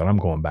teacher. I thought, I'm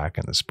going back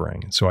in the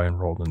spring. And so I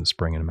enrolled in the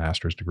spring in a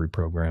master's degree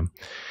program,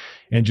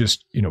 and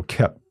just,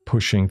 kept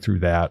pushing through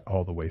that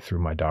all the way through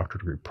my doctoral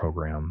degree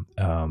program.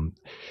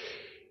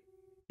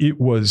 It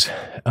was,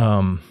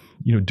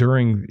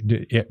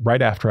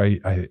 right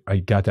after I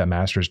got that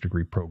master's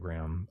degree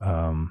program,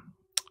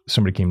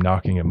 somebody came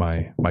knocking at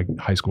my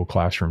high school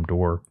classroom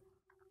door,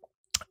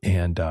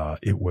 and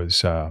it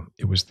was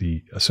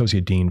the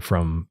associate dean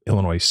from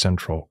Illinois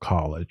Central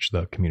College,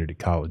 the community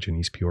college in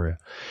East Peoria.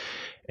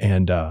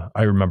 And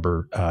I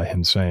remember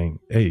him saying,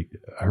 "Hey,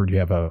 I heard you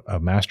have a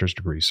master's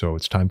degree, so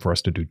it's time for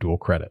us to do dual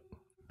credit."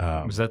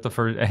 Was that the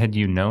first? Had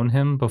you known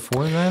him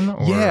before then?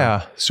 Or?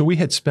 Yeah. So we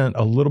had spent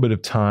a little bit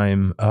of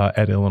time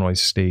at Illinois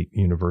State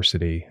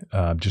University,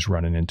 just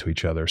running into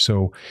each other.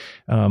 So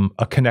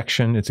a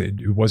connection.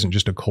 It wasn't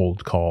just a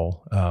cold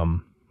call.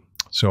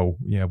 So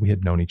yeah, we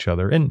had known each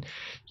other, and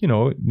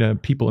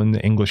people in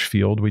the English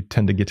field, we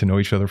tend to get to know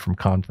each other from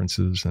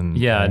conferences, and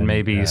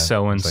maybe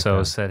so and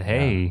so said,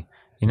 "Hey,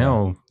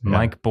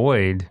 Mike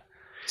Boyd."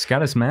 He's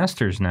got his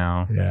master's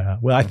now. Yeah.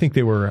 Well, I think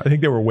they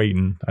were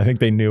waiting. I think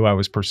they knew I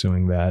was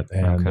pursuing that,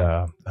 and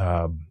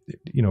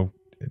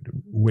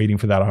waiting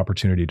for that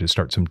opportunity to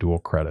start some dual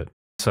credit.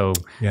 So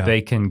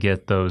they can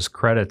get those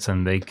credits,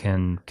 and they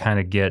can kind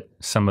of get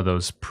some of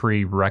those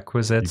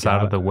prerequisites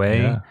out of the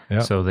way,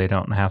 so they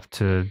don't have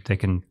to. They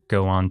can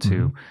go on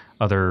to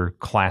other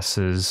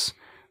classes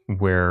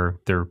where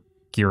they're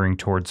gearing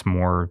towards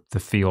more the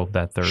field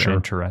that they're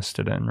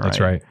interested in.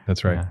 Right?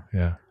 That's right.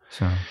 Yeah.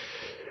 So.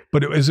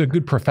 But it was a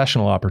good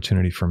professional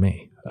opportunity for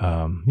me.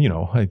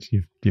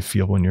 You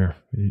feel when you're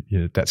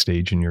at that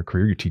stage in your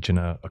career, you're teaching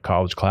a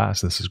college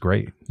class. This is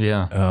great.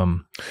 Yeah.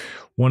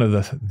 One of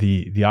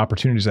the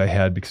opportunities I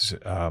had, because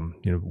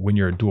when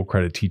you're a dual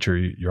credit teacher,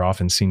 you're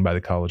often seen by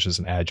the college as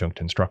an adjunct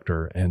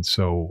instructor, and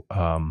so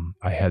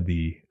I had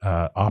the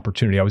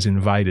opportunity. I was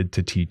invited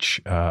to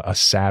teach a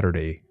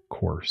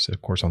course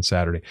on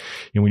Saturday.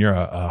 When you're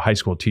a high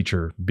school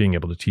teacher, being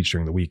able to teach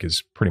during the week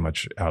is pretty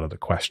much out of the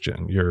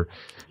question. You're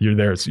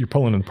there. You're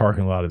pulling in the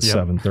parking lot at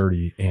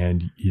 7:30,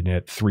 and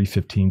at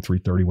 3:15,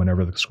 3:30,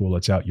 whenever the school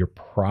lets out, you're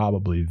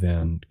probably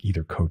then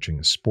either coaching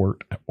a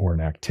sport or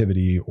an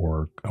activity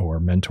or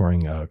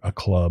mentoring a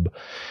club.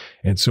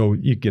 And so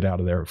you get out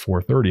of there at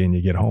 4:30, and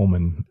you get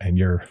home, and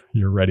you're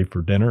ready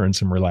for dinner and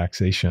some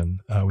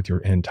relaxation with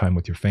your end time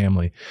with your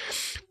family.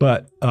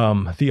 But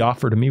the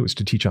offer to me was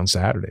to teach on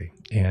Saturday.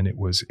 And it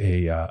was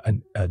a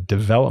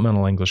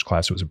developmental English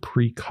class. It was a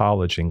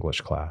pre-college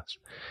English class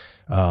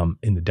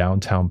in the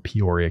downtown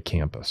Peoria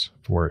campus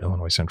for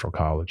Illinois Central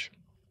College.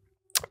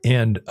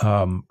 And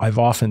I've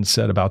often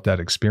said about that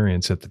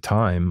experience at the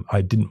time,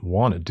 I didn't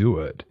want to do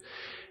it.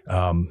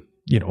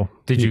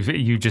 Did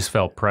you just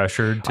felt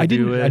pressured to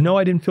do it? No,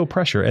 I didn't feel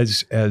pressure.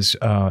 As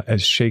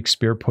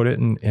Shakespeare put it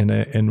in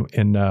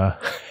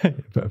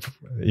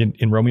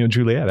Romeo and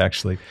Juliet,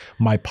 actually,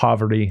 my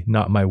poverty,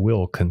 not my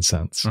will,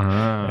 consents.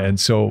 And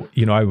so,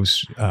 I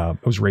was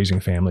raising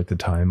a family at the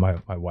time. My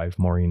wife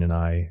Maureen and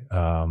I,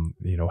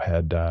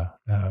 had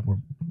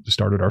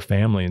started our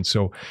family, and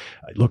so,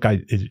 look,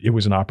 it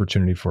was an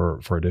opportunity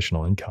for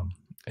additional income.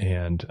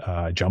 And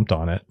I jumped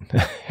on it,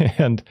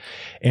 and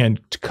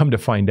to come to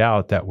find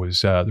out, that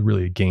was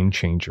really a game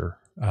changer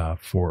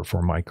for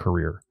my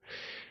career.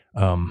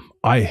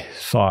 I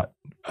thought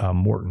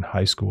Morton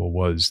High School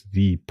was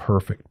the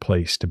perfect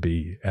place to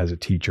be as a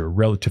teacher.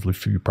 Relatively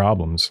few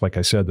problems. Like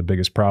I said, the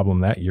biggest problem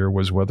that year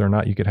was whether or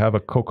not you could have a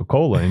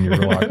Coca-Cola in your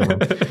locker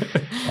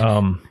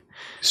room.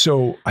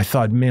 So I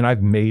thought, man,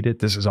 I've made it.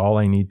 This is all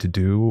I need to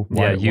do.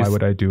 Why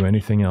would I do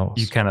anything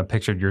else? You kind of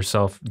pictured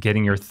yourself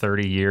getting your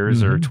 30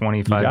 years or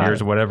 25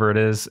 years, whatever it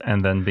is,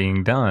 and then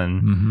being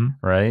done,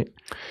 right?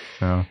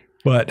 So.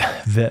 But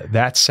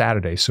that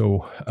Saturday,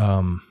 so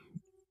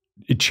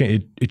it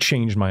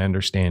changed my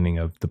understanding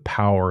of the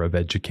power of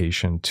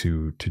education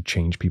to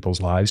change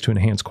people's lives, to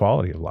enhance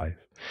quality of life.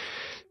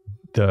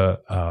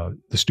 The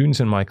students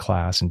in my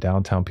class in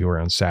downtown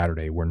Peoria on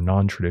Saturday were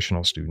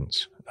non-traditional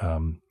students.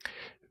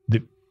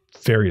 The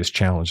various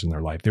challenges in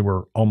their life. They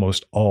were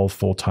almost all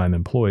full-time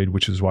employed,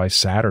 which is why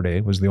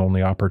Saturday was the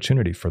only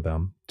opportunity for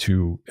them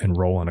to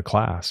enroll in a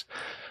class.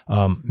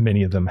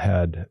 Many of them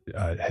had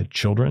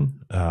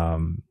children.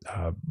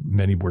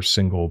 Many were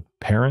single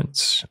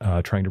parents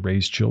trying to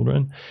raise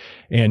children.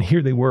 And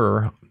here they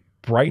were,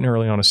 bright and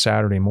early on a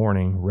Saturday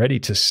morning, ready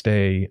to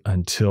stay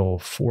until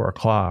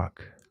 4:00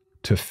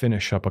 to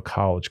finish up a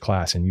college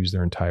class and use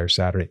their entire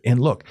Saturday. And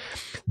look,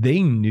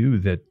 they knew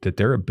that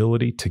their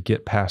ability to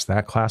get past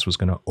that class was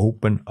going to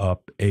open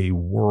up a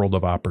world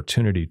of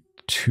opportunity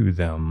to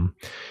them,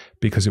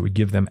 because it would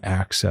give them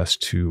access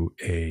to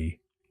a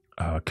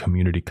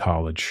community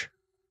college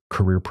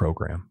career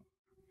program.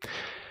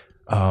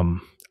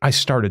 I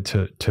started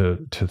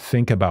to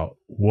think about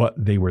what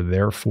they were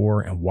there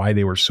for and why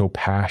they were so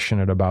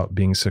passionate about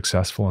being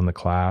successful in the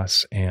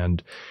class.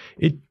 And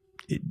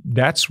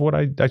that's what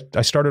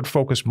I started to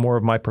focus more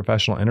of my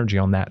professional energy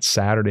on that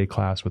Saturday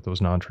class with those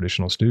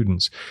non-traditional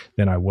students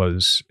than I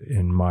was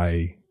in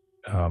my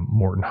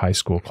Morton High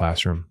School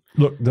classroom.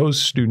 Look, those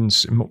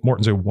students,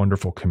 Morton's a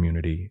wonderful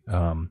community.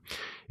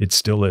 It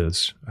still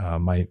is.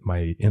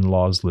 My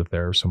in-laws live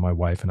there, so my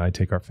wife and I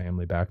take our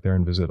family back there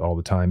and visit all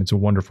the time. It's a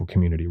wonderful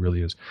community, it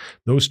really is.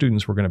 Those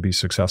students were going to be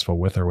successful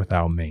with or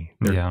without me.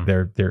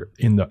 They're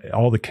in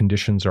all the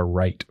conditions are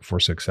right for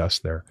success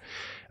there.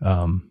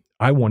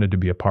 I wanted to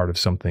be a part of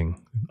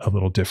something a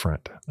little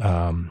different,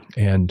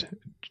 and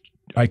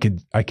I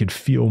could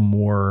feel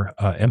more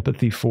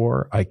empathy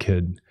for. I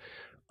could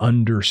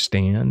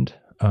understand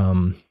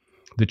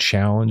the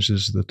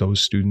challenges that those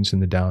students in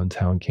the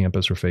downtown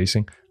campus were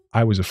facing.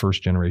 I was a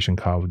first generation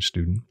college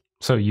student.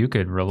 So you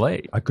could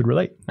relate. I could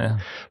relate. Yeah.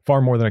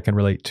 Far more than I can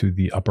relate to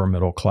the upper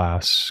middle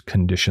class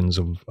conditions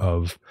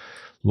of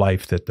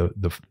life that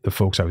the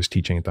folks I was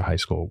teaching at the high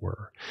school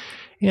were.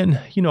 And,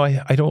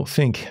 I don't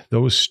think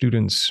those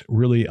students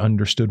really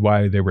understood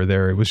why they were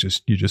there. It was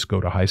just, you just go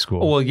to high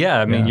school. Well,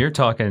 yeah. I mean, you're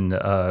talking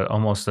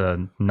almost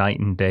a night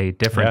and day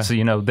difference.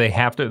 Yeah. They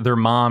have to, their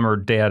mom or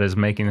dad is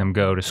making them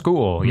go to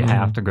school. You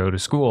have to go to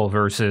school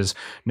versus,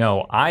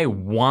 no, I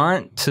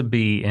want to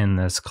be in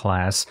this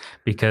class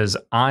because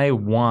I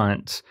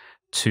want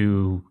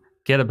to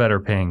get a better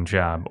paying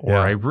job, or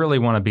I really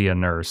want to be a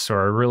nurse,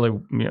 or I really,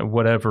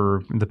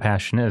 whatever the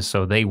passion is.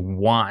 So they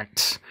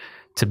want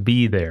to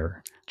be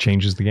there.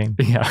 Changes the game.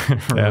 Yeah,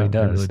 it really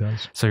does. It really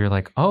does. So you're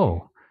like,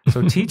 oh,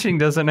 so teaching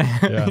doesn't,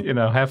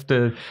 have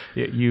to,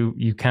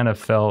 you kind of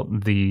felt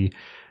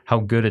how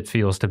good it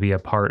feels to be a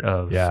part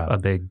of a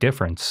big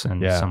difference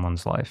in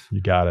someone's life.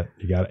 You got it.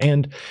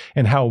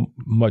 And how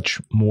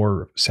much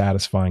more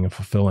satisfying and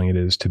fulfilling it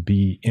is to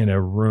be in a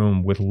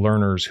room with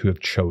learners who have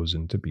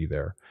chosen to be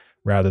there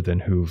rather than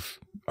who've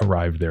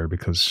arrived there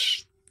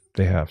because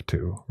they have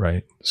to,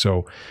 right?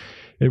 So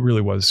it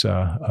really was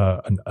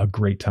a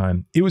great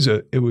time. It was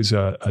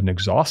an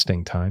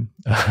exhausting time.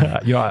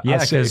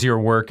 Because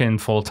you're working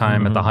full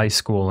time at the high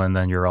school, and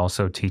then you're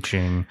also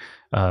teaching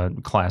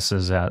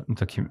classes at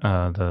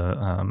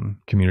the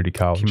community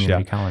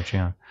college.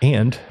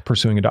 And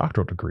pursuing a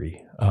doctoral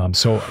degree.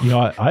 So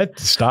I had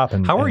to stop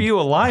and. How are you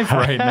alive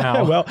right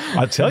now? Well,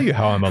 I'll tell you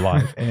how I'm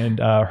alive. And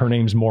her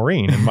name's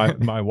Maureen, and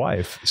my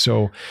wife.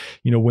 So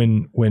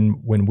when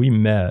we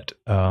met.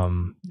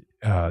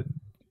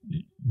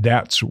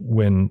 That's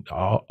when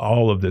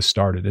all of this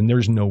started. And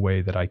there's no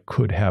way that I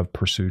could have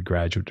pursued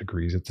graduate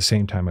degrees at the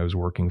same time I was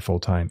working full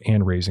time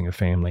and raising a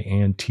family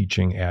and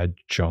teaching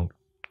adjunct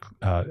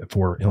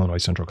for Illinois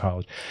Central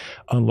College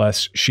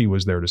unless she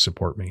was there to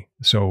support me.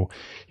 So,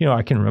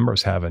 I can remember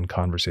us having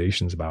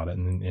conversations about it.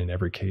 And in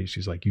every case,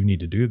 she's like, you need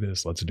to do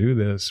this. Let's do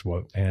this.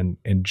 And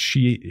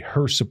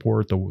her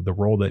support, the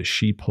role that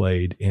she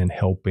played in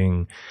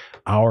helping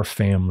our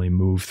family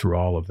move through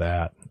all of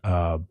that,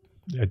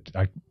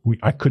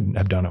 I couldn't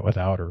have done it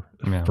without her,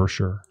 for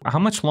sure. How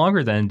much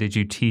longer then did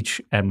you teach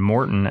at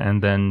Morton?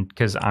 And then,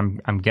 because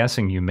I'm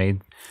guessing you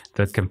made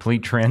the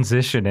complete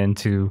transition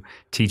into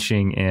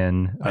teaching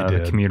in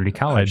the community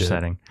college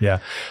setting. Yeah,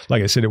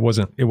 like I said, it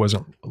wasn't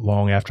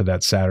long after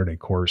that Saturday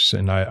course,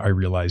 and I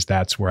realized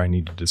that's where I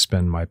needed to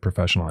spend my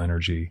professional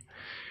energy.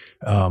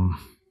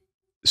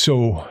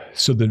 So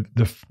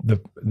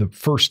the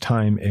first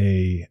time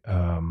a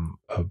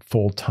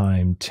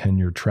full-time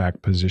tenure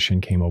track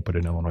position came open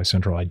at Illinois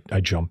Central,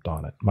 I jumped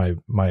on it.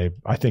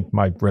 I think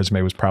my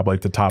resume was probably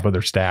at the top of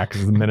their stack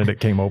because the minute it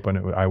came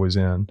open, I was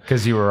in.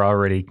 Because you were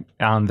already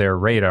on their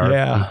radar,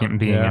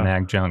 being an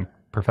adjunct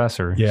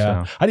professor.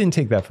 Yeah, so. I didn't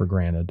take that for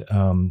granted.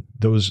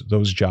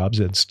 Those jobs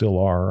that still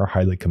are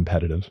highly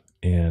competitive,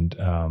 and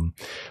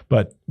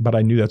but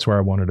I knew that's where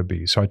I wanted to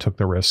be. So I took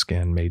the risk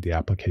and made the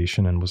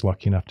application, and was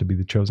lucky enough to be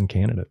the chosen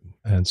candidate.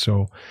 And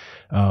so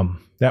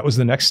that was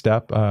the next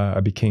step.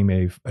 I became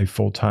a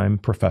full-time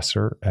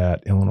professor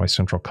at Illinois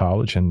Central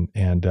College,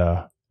 and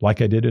like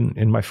I did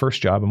in my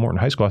first job at Morton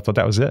High School, I thought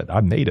that was it.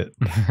 I made it.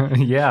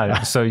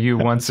 Yeah. So you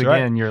once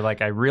again, you're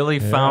like, I really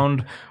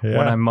found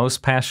what I'm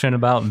most passionate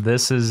about.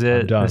 This is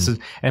it.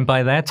 And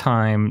by that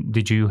time,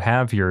 did you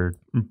have your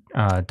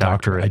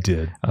doctorate? I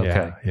did.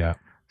 Okay. Yeah.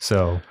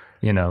 So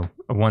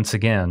once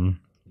again,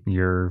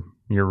 you're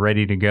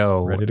ready to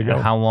go. Ready to go.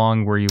 How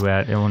long were you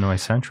at Illinois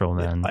Central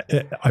then?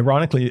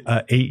 Ironically,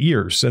 8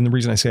 years. And the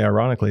reason I say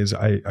ironically is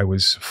I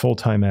was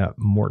full-time at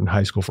Morton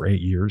High School for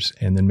 8 years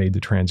and then made the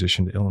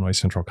transition to Illinois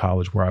Central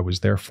College, where I was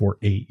there for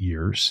 8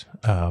 years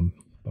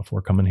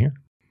before coming here.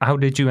 How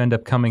did you end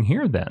up coming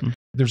here then?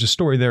 There's a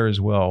story there as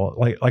well.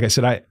 Like I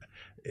said, I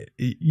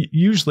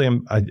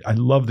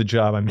love the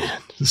job I'm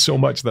in so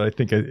much that I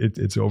think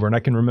it's over. And I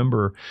can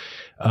remember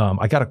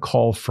I got a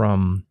call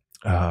from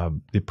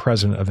the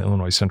president of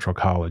Illinois Central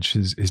College.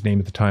 His name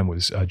at the time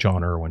was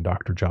John Irwin,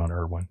 Dr. John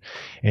Irwin.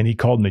 And he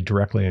called me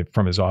directly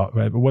from his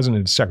office. It wasn't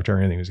his secretary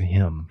or anything, it was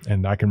him.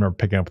 And I can remember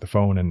picking up the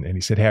phone and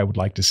he said, "Hey, I would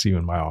like to see you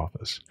in my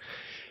office."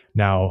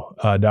 Now,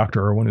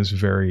 Dr. Irwin is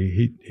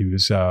he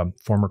was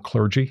former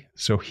clergy,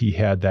 so he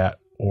had that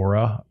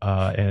aura,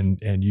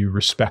 and you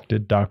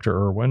respected Dr.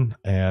 Irwin,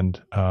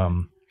 and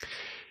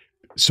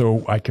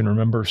so I can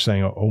remember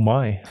saying, "Oh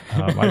my,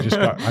 I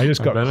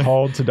just got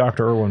called to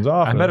Dr. Irwin's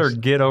office. I better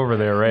get over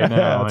there right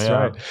now." That's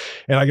right.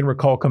 And I can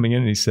recall coming in,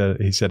 and he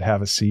said,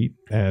 "Have a seat,"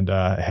 and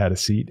I had a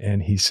seat,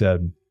 and he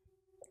said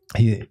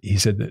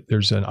that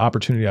there's an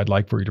opportunity I'd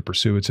like for you to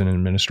pursue. It's an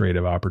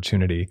administrative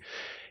opportunity.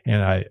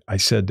 And I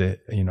said that,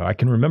 I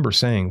can remember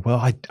saying, well,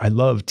 I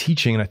love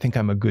teaching and I think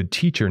I'm a good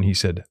teacher. And he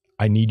said,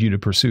 I need you to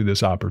pursue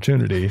this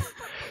opportunity.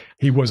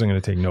 He wasn't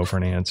going to take no for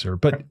an answer.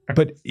 But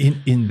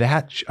in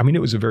that, it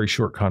was a very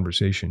short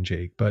conversation,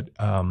 Jake, but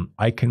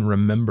I can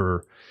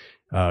remember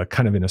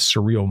kind of in a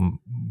surreal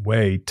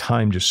way,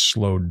 time just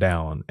slowed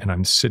down. And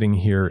I'm sitting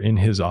here in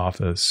his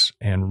office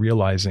and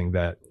realizing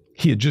that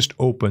he had just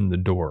opened the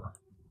door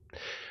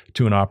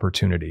to an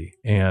opportunity.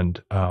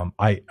 And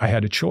I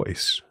had a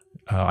choice.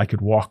 I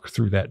could walk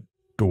through that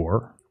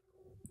door,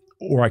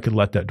 or I could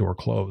let that door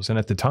close. And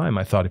at the time,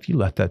 I thought, if you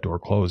let that door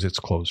close, it's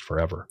closed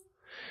forever.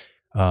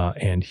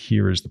 And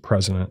here is the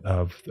president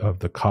of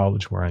the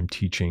college where I'm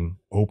teaching,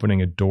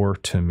 opening a door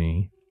to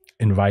me,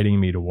 inviting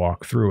me to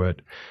walk through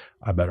it.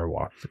 I better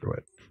walk through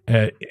it.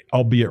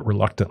 Albeit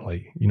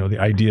reluctantly, the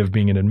idea of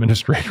being an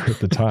administrator at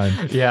the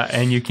time. Yeah,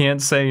 and you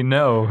can't say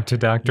no to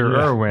Dr.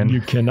 Irwin.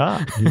 You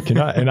cannot,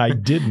 and I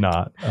did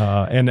not,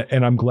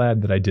 and I'm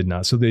glad that I did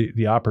not. So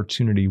the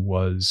opportunity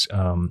was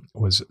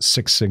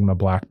Six Sigma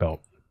black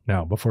belt.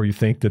 Now, before you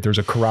think that there's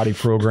a karate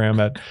program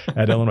at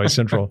Illinois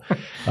Central,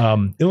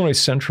 Illinois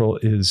Central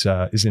is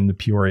in the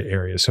Peoria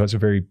area, so it's a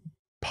very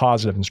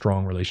positive and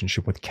strong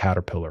relationship with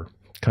Caterpillar.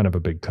 Kind of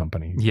a big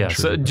company. Yes,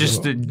 sure.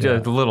 Just a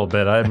little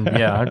bit.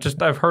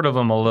 I've heard of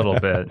them a little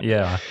bit.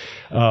 Yeah.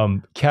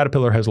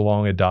 Caterpillar has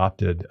long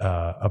adopted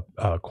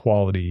a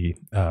quality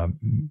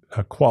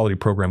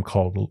program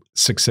called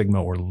Six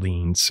Sigma or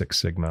Lean Six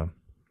Sigma.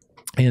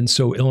 And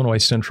so Illinois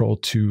Central,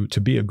 to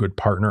be a good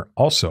partner,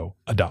 also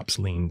adopts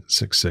Lean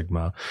Six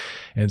Sigma.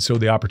 And so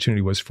the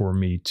opportunity was for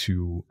me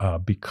to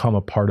become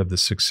a part of the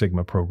Six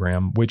Sigma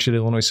program, which at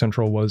Illinois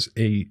Central was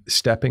a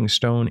stepping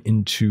stone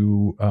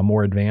into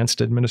more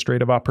advanced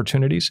administrative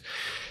opportunities.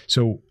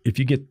 So if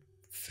you get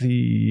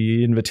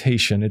the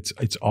invitation, it's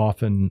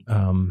often,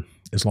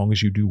 as long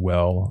as you do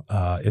well,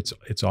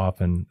 it's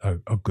often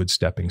a good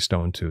stepping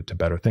stone to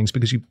better things,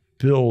 because you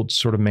build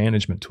sort of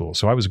management tools.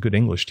 So I was a good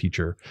English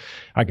teacher.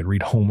 I could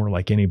read Homer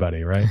like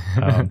anybody, right?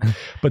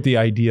 But the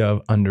idea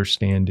of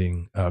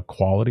understanding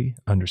quality,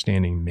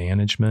 understanding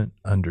management,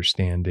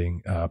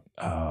 understanding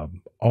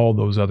all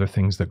those other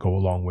things that go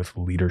along with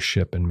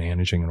leadership and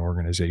managing an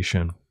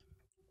organization,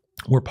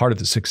 we're part of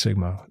the Six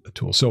Sigma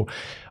tool. So,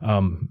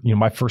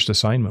 my first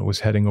assignment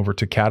was heading over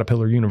to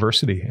Caterpillar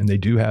University, and they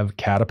do have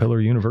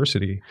Caterpillar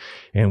University,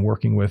 and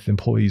working with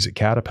employees at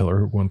Caterpillar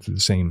who are going through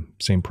the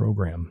same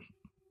program,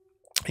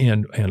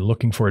 and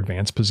looking for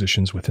advanced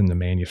positions within the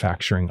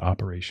manufacturing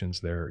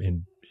operations there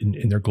in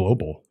their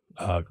global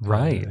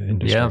right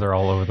industry. Yeah, they're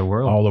all over the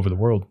world. All over the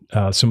world.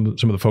 Some of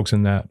the folks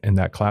in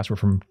that class were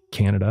from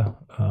Canada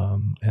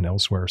and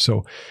elsewhere.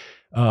 So,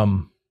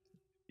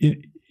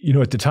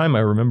 at the time, I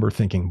remember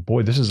thinking,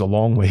 boy, this is a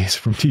long ways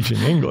from teaching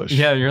English.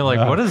 Yeah, you're like,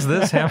 what does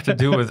this have to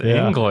do with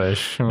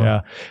English?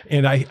 Yeah.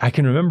 And I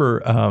can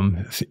remember,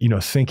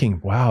 thinking,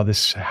 wow,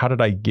 how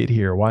did I get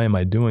here? Why am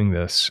I doing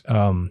this?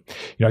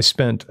 I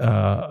spent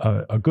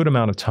a good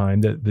amount of time,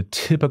 the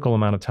typical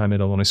amount of time at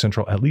Illinois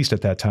Central, at least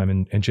at that time,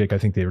 and Jake, I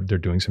think they're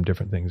doing some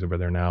different things over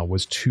there now,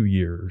 was 2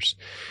 years.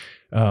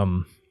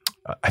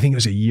 I think it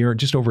was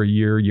just over a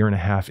year and a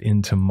half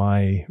into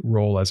my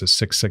role as a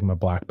Six Sigma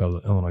black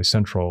belt at Illinois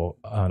Central,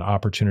 an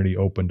opportunity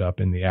opened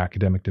up in the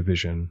academic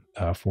division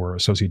for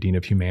Associate Dean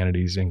of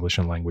Humanities, English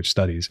and Language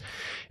Studies.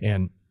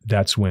 And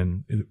that's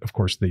when, of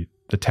course, the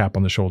tap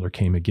on the shoulder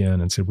came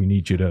again and said, we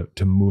need you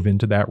to move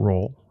into that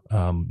role.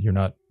 You're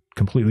not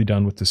completely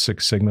done with the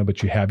Six Sigma,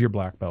 but you have your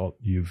black belt.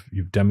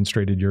 You've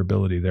demonstrated your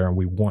ability there, and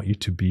we want you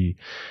to be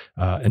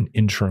an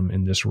interim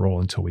in this role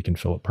until we can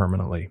fill it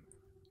permanently.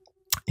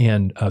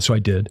 And so I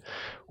did.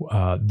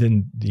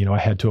 Then, I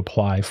had to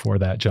apply for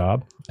that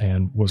job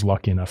and was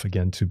lucky enough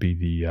again to be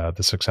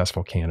the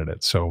successful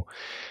candidate. So,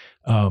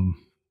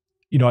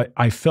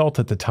 I felt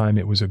at the time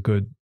it was a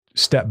good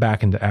step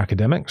back into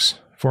academics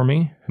for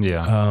me.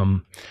 Yeah.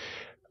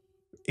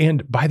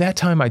 And by that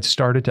time, I'd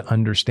started to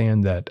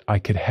understand that I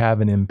could have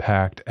an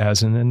impact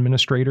as an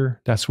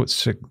administrator. That's what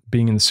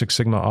being in the Six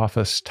Sigma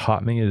office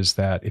taught me, is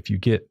that if you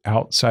get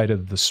outside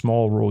of the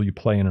small role you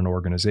play in an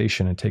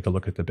organization and take a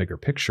look at the bigger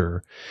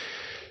picture,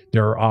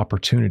 there are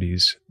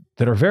opportunities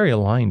that are very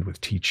aligned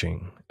with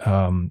teaching.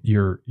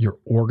 You're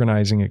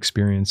organizing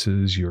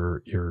experiences,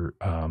 you're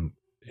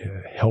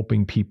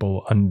helping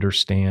people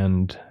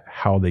understand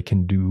how they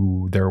can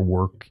do their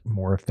work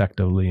more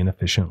effectively and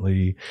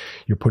efficiently.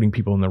 You're putting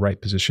people in the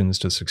right positions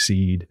to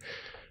succeed.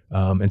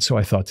 And so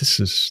I thought this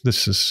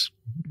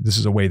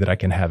is a way that I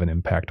can have an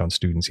impact on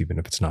students, even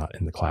if it's not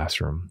in the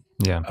classroom.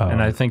 Yeah.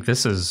 And I think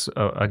this is,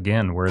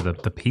 again, where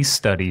the peace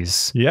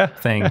studies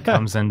thing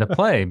comes into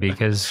play,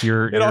 because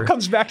it all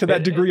comes back to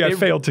that degree I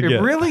failed to get.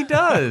 It really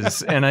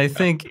does. And I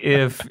think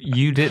if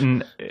you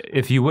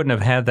wouldn't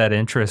have had that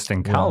interest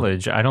in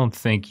college, I don't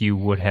think you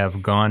would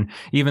have gone,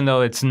 even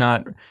though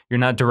you're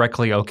not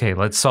directly, okay,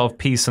 let's solve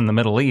peace in the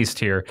Middle East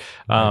here.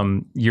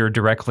 You're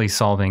directly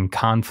solving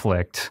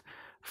conflict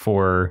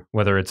for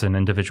whether it's an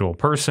individual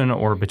person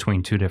or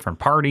between two different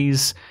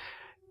parties.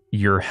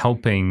 You're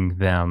helping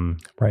them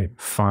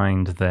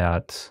find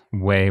that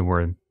way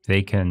where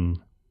they can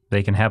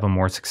have a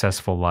more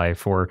successful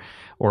life or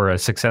a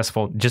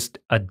successful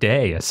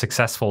day.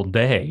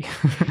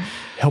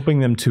 Helping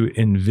them to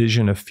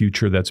envision a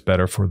future that's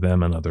better for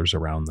them and others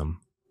around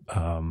them.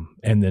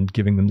 And then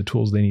giving them the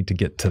tools they need to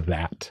get to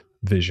that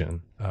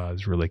vision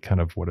is really kind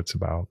of what it's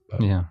about.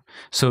 Yeah.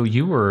 So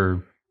you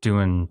were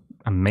doing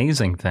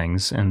amazing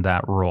things in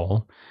that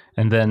role.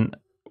 And then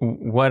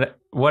what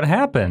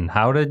happened?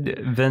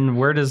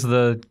 Where does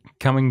the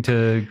coming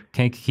to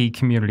Kankakee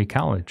Community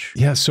College?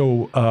 Yeah.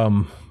 So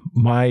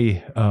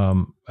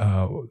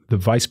the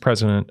vice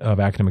president of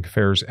academic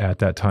affairs at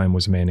that time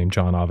was a man named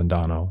John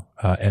Avendano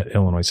at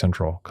Illinois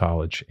Central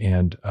College.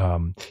 And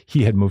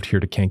he had moved here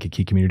to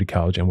Kankakee Community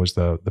College and was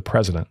the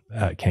president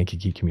at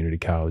Kankakee Community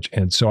College.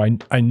 And so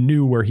I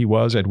knew where he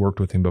was. I'd worked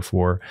with him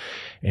before.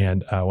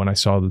 And when I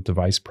saw that the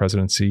vice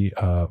presidency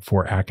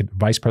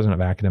vice president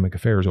of academic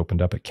affairs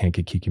opened up at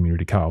Kankakee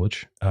Community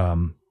College,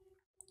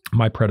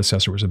 my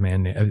predecessor was a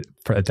man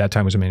at that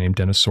time named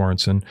Dennis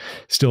Sorensen,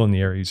 still in the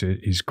area.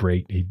 He's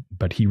great,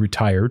 but he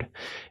retired.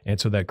 And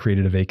so that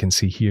created a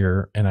vacancy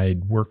here. And I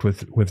worked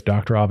with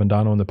Dr.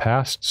 Avendano in the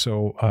past.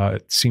 So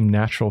it seemed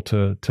natural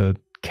to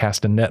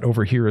cast a net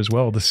over here as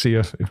well to see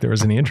if there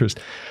was any interest.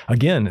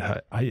 Again,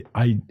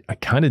 I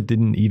kind of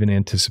didn't even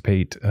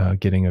anticipate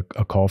getting a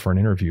call for an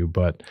interview,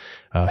 but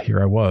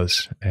here I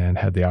was and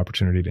had the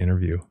opportunity to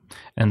interview.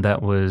 And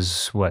that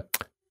was what?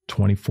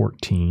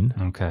 2014.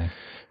 Okay.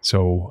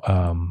 So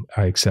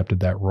I accepted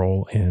that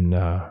role in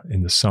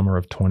the summer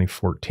of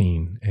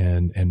 2014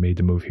 and made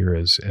the move here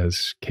as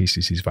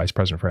KCC's vice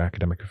president for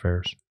academic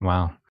affairs.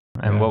 Wow.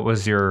 And what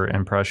was your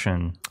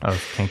impression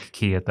of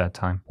Kankakee at that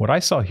time? What I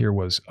saw here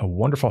was a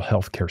wonderful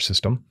healthcare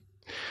system.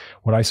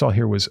 What I saw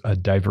here was a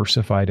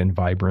diversified and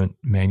vibrant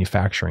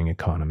manufacturing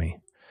economy.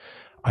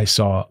 I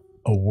saw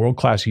a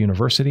world-class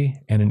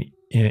university and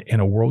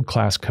a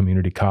world-class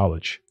community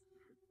college.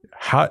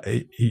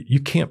 You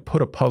can't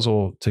put a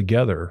puzzle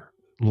together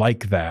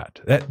like that.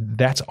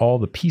 That's all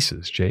the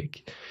pieces,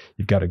 Jake.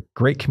 You've got a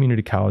great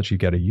community college, you've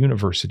got a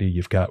university,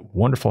 you've got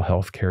wonderful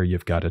healthcare,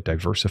 you've got a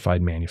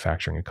diversified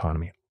manufacturing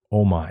economy.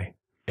 Oh my,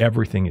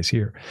 everything is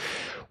here.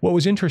 What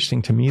was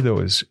interesting to me though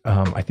is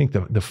I think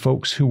the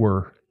folks who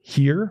were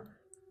here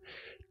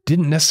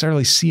didn't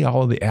necessarily see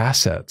all of the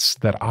assets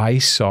that I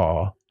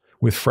saw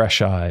with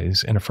fresh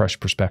eyes and a fresh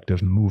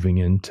perspective moving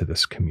into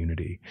this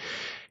community.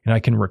 And I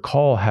can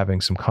recall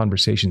having some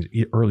conversations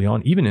early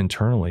on, even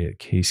internally at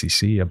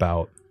KCC,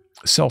 about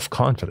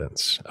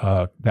self-confidence,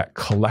 that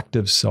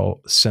collective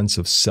sense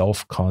of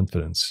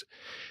self-confidence,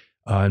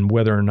 and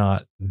whether or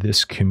not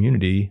this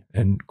community,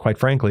 and quite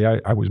frankly,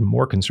 I was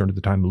more concerned at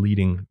the time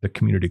leading the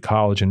community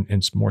college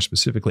and more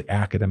specifically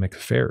academic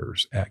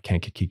affairs at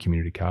Kankakee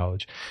Community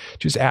College,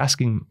 just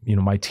asking,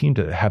 my team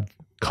to have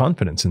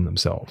confidence in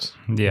themselves.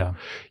 Yeah.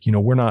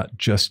 We're not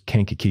just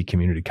Kankakee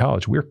Community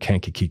College. We're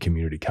Kankakee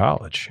Community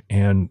College.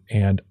 And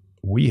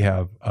we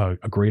have a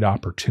great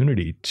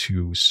opportunity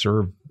to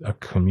serve a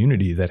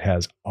community that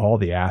has all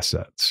the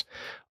assets,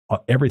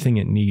 everything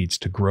it needs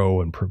to grow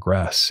and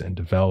progress and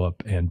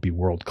develop and be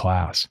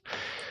world-class.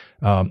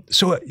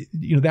 So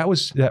that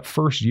was that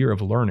first year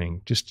of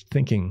learning, just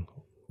thinking,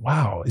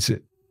 wow, is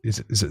it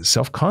a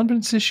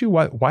self-confidence issue?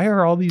 Why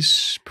are all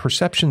these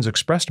perceptions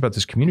expressed about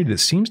this community that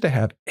seems to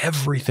have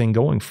everything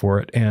going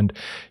for it and,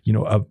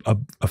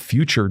 a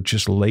future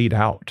just laid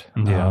out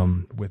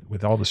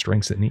with all the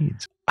strengths it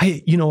needs?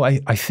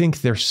 I think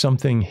there's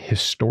something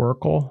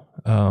historical,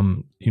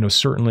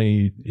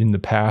 certainly in the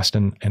past,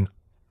 and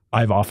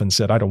I've often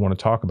said I don't want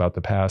to talk about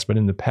the past, but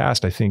in the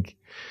past, I think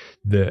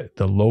the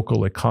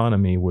local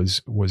economy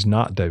was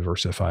not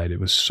diversified. It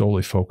was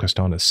solely focused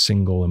on a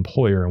single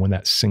employer. And when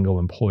that single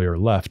employer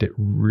left, it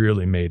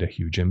really made a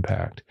huge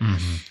impact.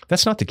 Mm-hmm.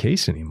 That's not the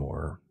case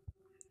anymore.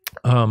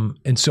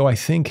 And so I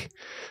think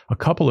a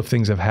couple of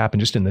things have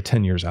happened just in the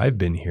 10 years I've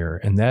been here.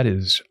 And that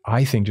is,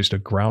 I think, just a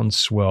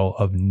groundswell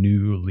of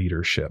new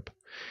leadership.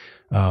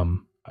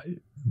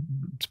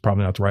 It's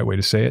probably not the right way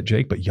to say it,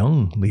 Jake, but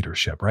young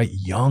leadership, right?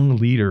 Young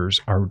leaders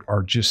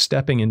are just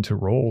stepping into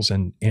roles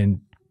and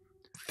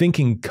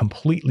thinking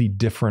completely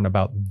different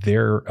about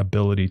their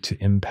ability to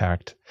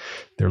impact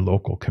their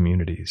local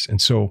communities. And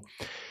so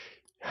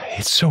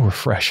it's so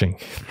refreshing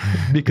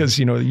because,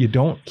 you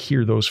don't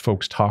hear those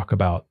folks talk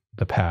about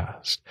the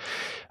past.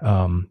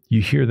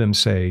 You hear them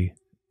say,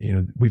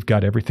 we've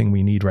got everything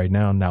we need right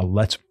now. Now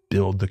let's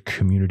build the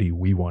community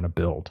we want to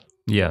build.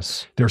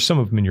 Yes. There's some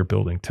of them in your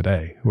building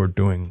today who are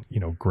doing,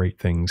 great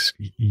things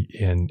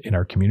in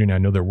our community. I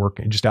know they're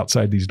working just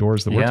outside these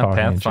doors that we're talking.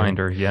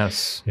 Pathfinder.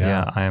 Yes.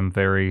 Yeah. I am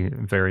very,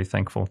 very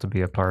thankful to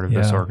be a part of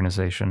this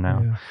organization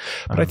now. Yeah.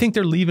 But I think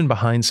they're leaving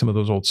behind some of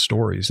those old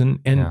stories, and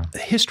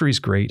history's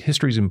great.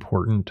 History's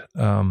important.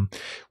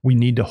 We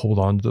need to hold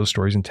on to those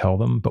stories and tell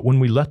them. But when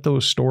we let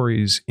those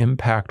stories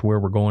impact where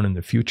we're going in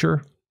the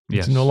future,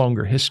 it's no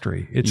longer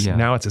history.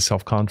 Now it's a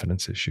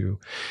self-confidence issue.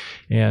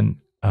 And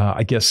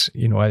I guess,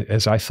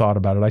 as I thought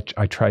about it,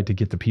 I tried to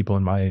get the people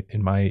in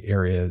my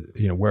area,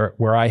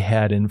 where I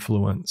had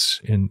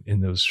influence in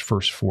those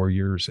first 4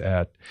 years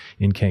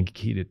in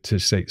Kankakee to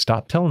say,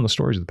 stop telling the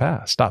stories of the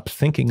past. Stop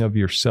thinking of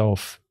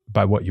yourself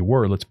by what you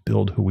were. Let's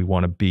build who we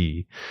want to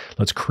be.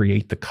 Let's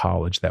create the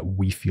college that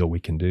we feel we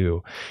can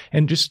do.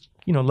 And just,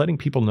 letting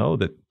people know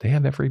that they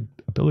have every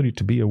ability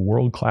to be a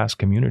world-class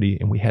community,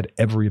 and we had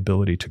every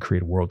ability to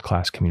create a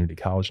world-class community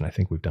college, and I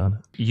think we've done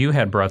it. You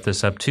had brought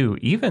this up too.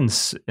 Even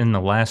in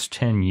the last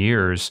 10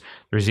 years,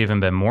 there's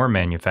even been more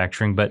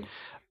manufacturing, but,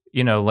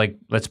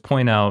 let's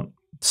point out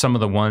some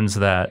of the ones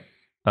that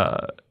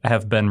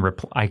have been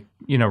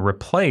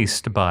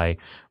replaced by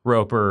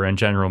Roper and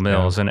General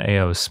Mills and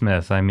A.O.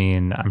 Smith. I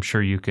mean, I'm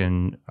sure you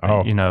can,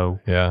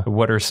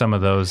 what are some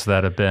of those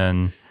that have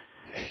been...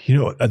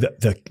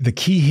 The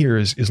key here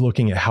is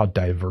looking at how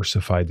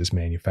diversified this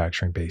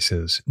manufacturing base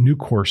is.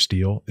 Nucor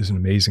Steel is an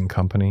amazing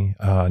company,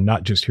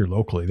 not just here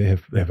locally. They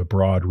have a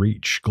broad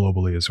reach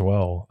globally as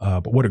well.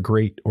 But what a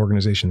great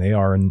organization they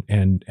are,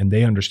 and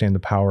they understand the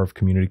power of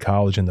community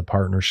college and the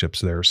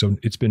partnerships there. So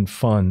it's been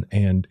fun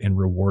and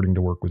rewarding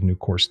to work with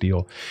Nucor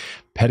Steel.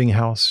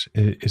 Pettinghouse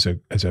is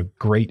a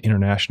great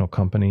international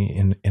company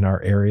in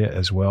our area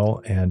as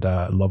well, and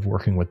I love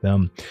working with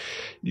them.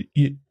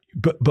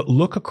 But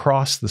look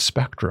across the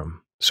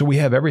spectrum. So we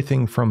have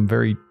everything from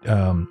very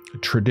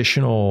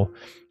traditional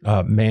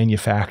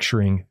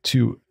manufacturing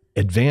to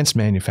advanced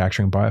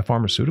manufacturing,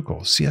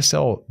 biopharmaceuticals.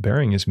 CSL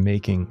Behring is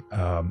making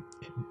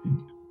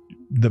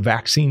the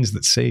vaccines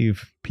that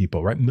save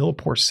people, right?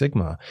 Millipore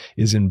Sigma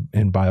is in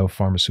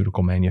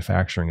biopharmaceutical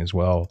manufacturing as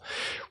well.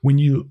 When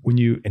you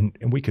and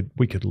we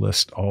could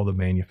list all the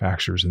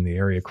manufacturers in the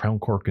area. Crown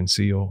Cork and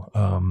Seal.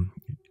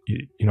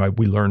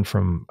 We learned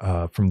from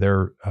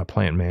their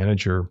plant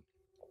manager.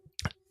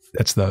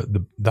 That's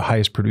the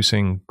highest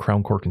producing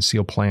Crown Cork and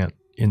Seal plant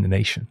in the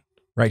nation,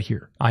 right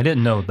here. I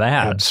didn't know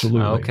that.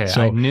 Absolutely. Okay,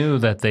 so, I knew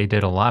that they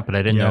did a lot, but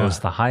I didn't know it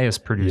was the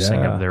highest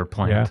producing of their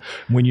plant. Yeah.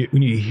 When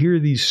you hear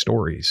these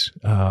stories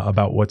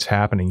about what's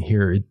happening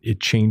here,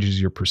 it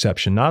changes your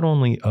perception not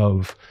only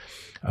of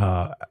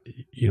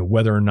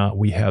whether or not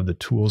we have the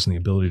tools and the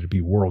ability to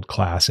be world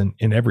class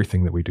in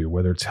everything that we do,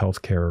 whether it's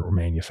healthcare or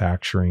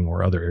manufacturing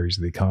or other areas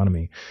of the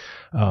economy.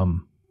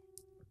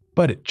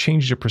 But it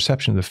changes your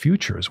perception of the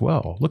future as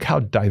well. Look how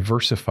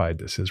diversified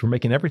this is. We're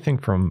making everything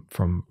from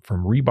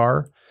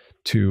rebar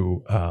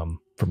to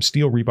from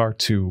steel rebar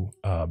to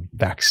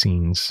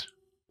vaccines.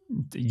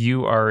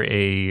 You are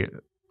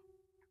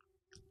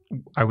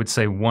I would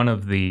say, one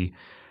of the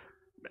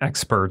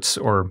experts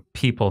or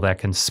people that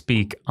can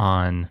speak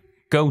on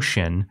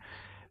Goshen.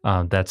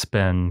 That's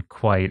been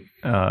quite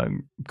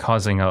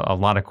causing a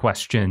lot of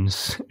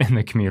questions in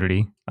the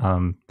community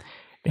in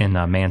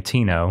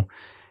Manteno,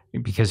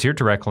 because you're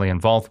directly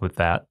involved with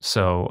that.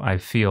 So I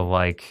feel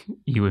like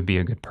you would be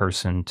a good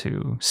person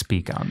to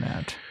speak on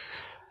that.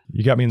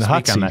 You got me in the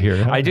hot seat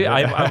here. Huh? I do.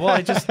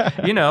 I just,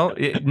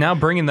 now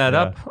bringing that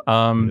up,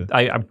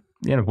 I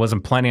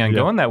wasn't planning on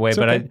going that way,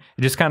 but it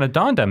just kind of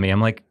dawned on me.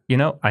 I'm like,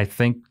 I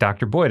think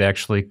Dr. Boyd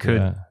actually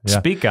could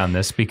speak on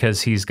this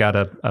because he's got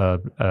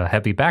a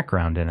heavy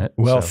background in it.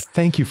 Well,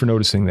 thank you for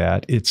noticing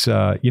that. It's,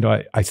 I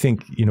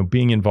think,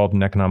 being involved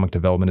in economic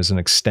development is an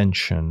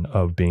extension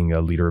of being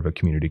a leader of a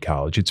community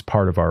college. It's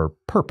part of our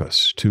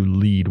purpose to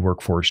lead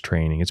workforce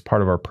training. It's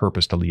part of our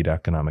purpose to lead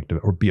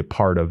or be a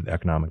part of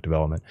economic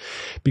development,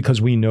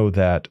 because we know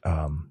that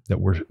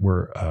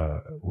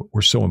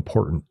we're so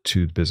important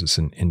to the business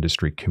and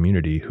industry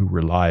community who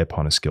rely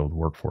upon a skilled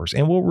workforce,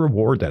 and will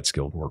reward that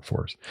skilled workforce.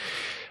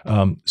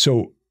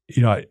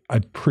 I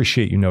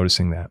appreciate you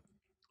noticing that.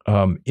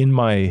 In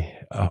my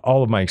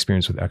all of my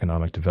experience with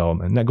economic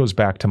development, and that goes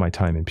back to my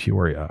time in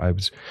Peoria, I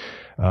was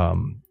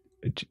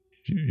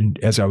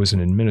as I was an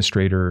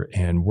administrator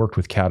and worked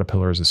with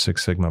Caterpillar as a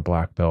Six Sigma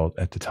black belt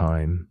at the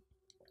time,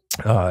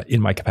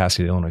 in my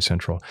capacity at Illinois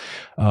Central.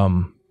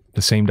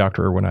 The same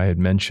Dr. Irwin I had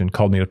mentioned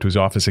called me up to his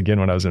office again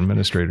when I was an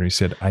administrator, and he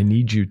said, "I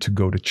need you to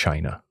go to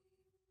China."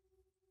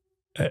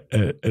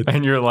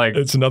 And you're like,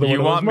 "It's another one.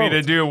 You want me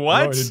to do what?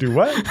 You want me to do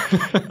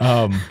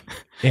what?"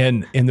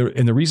 And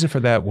the reason for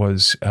that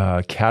was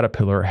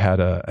Caterpillar had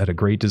a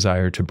great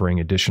desire to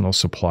bring additional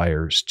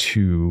suppliers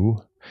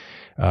to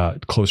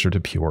closer to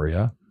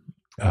Peoria,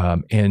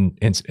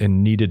 and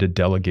needed a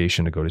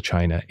delegation to go to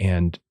China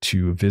and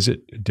to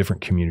visit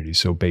different communities,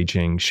 so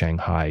Beijing,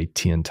 Shanghai,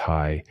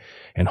 Tiantai,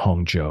 and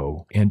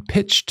Hangzhou, and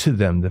pitch to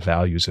them the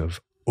values of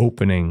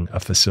opening a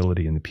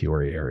facility in the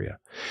Peoria area.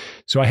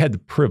 So I had the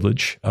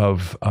privilege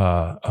of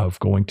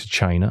going to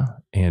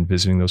China and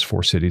visiting those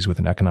 4 cities with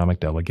an economic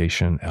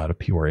delegation out of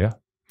Peoria,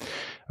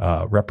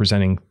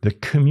 representing the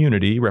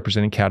community,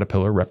 representing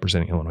Caterpillar,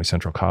 representing Illinois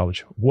Central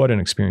College. What an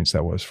experience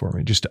that was for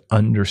me, just to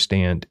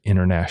understand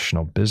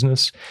international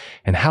business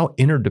and how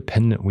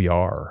interdependent we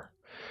are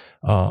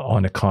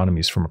on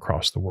economies from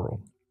across the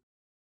world.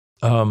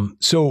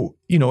 So,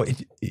 you know,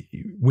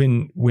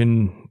 when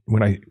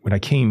I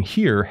came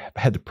here, I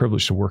had the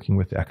privilege of working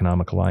with the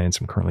Economic Alliance.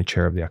 I'm currently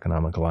chair of the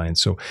Economic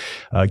Alliance, so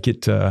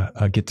get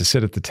to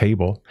sit at the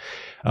table.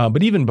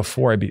 But even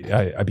before I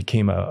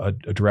became a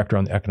director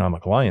on the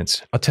Economic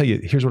Alliance, I'll tell you,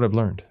 here's what I've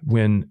learned: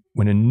 when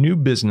a new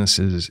business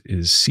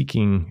is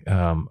seeking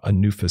a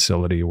new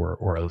facility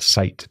or a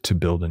site to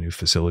build a new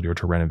facility or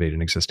to renovate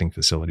an existing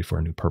facility for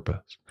a new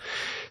purpose,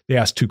 they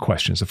ask 2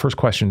 questions. The first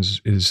question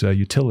is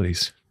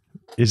utilities.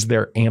 Is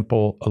there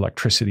ample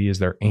electricity? Is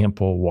there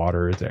ample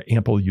water? Is there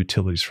ample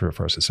utilities for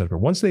us to set up?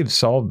 Once they've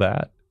solved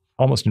that,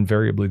 almost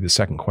invariably the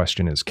second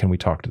question is, can we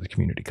talk to the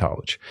community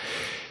college?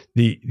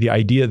 The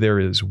idea there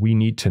is we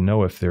need to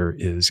know if there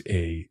is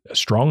a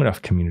strong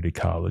enough community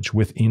college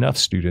with enough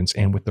students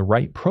and with the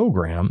right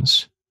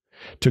programs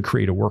to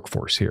create a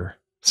workforce here.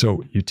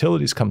 So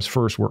utilities comes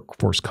first,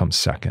 workforce comes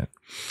second.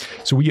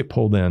 So we get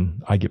pulled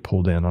in. I get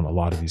pulled in on a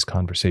lot of these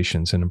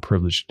conversations, and I'm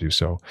privileged to do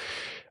so.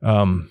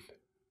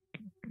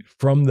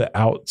 From the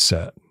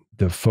outset,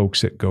 the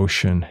folks at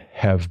Goshen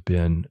have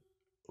been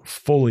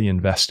fully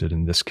invested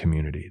in this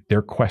community.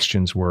 Their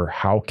questions were,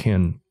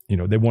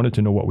 they wanted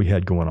to know what we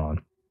had going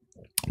on.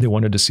 They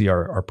wanted to see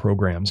our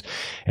programs.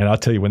 And I'll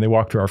tell you, when they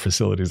walked through our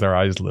facilities, their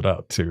eyes lit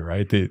up too,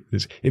 right?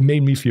 It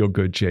made me feel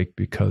good, Jake,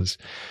 because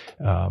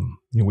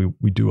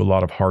we do a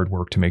lot of hard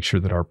work to make sure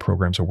that our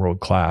programs are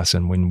world-class.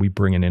 And when we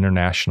bring in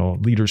international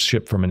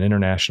leadership from an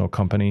international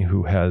company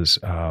who has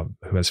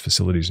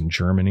facilities in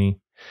Germany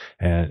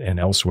and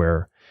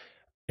elsewhere,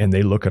 and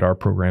they look at our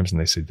programs and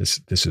they say, this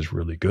is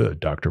really good,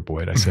 Dr.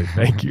 Boyd. I say,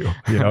 thank you.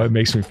 It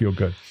makes me feel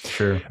good.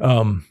 Sure.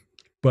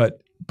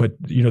 But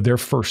their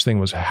first thing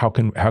was, how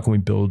can we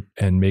build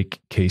and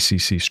make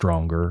KCC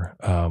stronger?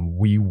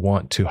 We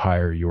want to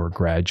hire your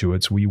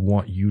graduates. We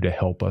want you to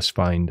help us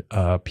find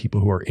people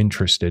who are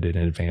interested in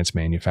advanced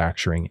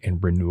manufacturing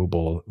and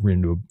renewable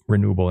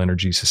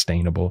energy,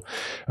 sustainable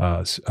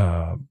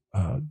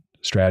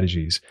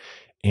strategies,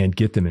 and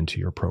get them into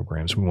your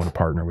programs. We want to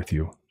partner with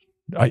you.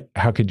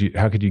 How could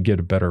you get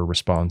a better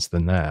response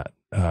than that?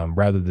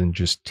 Rather than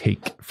just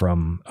take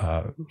from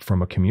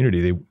a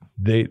community,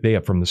 they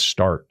have from the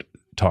start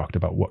talked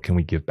about what can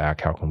we give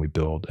back, how can we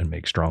build and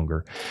make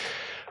stronger.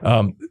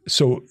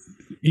 So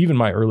even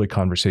my early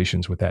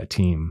conversations with that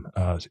team,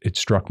 it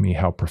struck me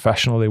how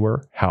professional they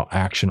were, how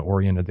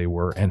action-oriented they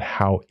were, and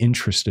how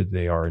interested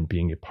they are in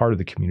being a part of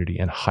the community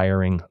and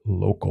hiring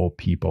local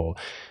people.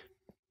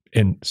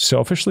 And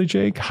selfishly,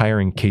 Jake,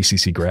 hiring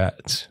KCC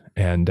grads.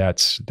 And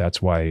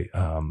that's why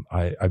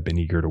I've been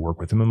eager to work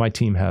with them, and my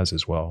team has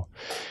as well.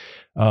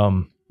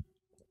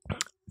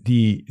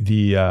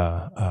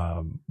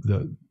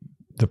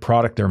 The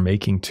product they're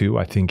making too,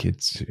 I think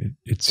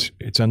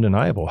it's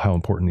undeniable how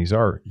important these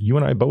are. You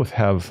and I both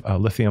have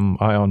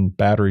lithium-ion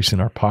batteries in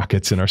our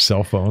pockets in our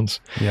cell phones,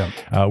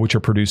 which are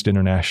produced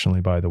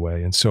internationally, by the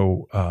way. And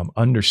so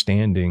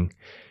understanding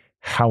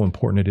how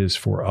important it is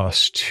for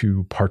us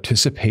to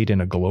participate in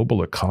a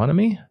global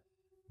economy,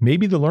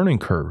 maybe the learning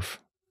curve.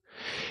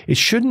 It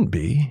shouldn't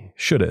be,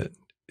 should it?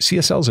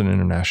 CSL is an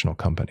international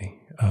company.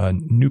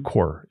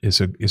 Nucor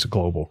is a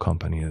global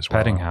company as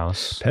well.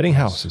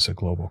 Peddinghaus is a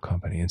global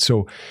company. And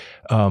so,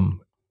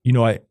 I'm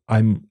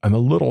a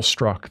little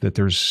struck that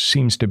there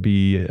seems to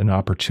be an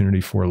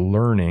opportunity for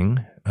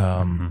learning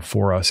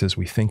for us as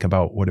we think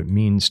about what it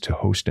means to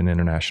host an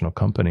international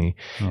company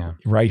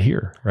right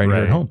here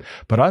at home.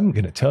 But I'm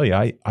going to tell you,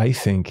 I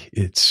think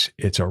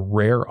it's a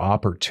rare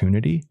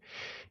opportunity.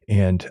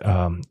 And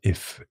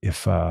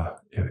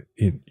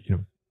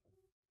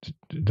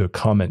the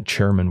comment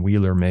Chairman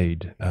Wheeler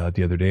made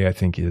the other day, I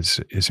think is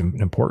an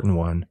important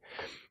one.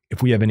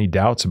 If we have any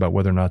doubts about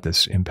whether or not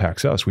this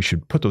impacts us, we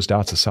should put those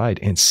doubts aside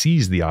and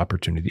seize the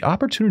opportunity. The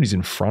opportunity is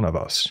in front of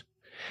us.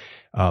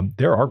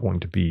 There are going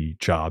to be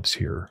jobs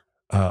here,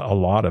 a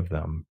lot of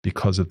them,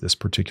 because of this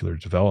particular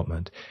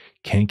development.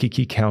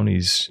 Kankakee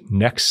County's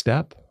next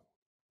step,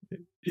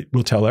 it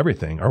will tell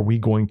everything. Are we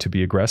going to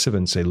be aggressive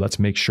and say, let's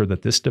make sure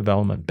that this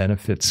development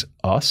benefits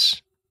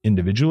us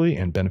individually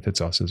and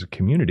benefits us as a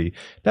community?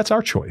 That's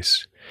our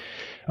choice.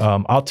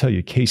 I'll tell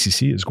you,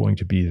 KCC is going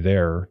to be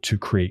there to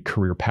create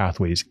career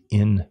pathways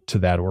into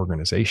that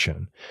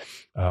organization.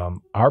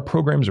 Our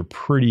programs are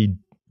pretty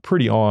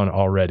on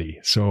already.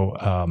 So,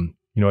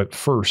 at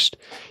first,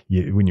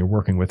 when you're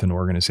working with an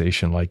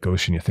organization like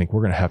Goshen, you think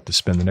we're going to have to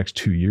spend the next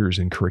 2 years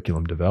in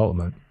curriculum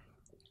development.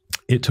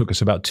 It took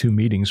us about 2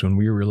 meetings when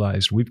we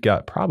realized we've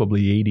got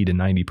probably 80 to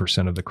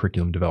 90% of the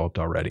curriculum developed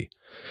already.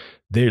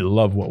 They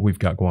love what we've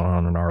got going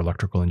on in our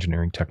electrical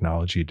engineering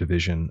technology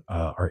division,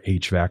 our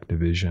HVAC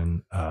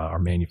division, our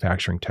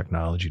manufacturing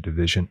technology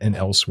division, and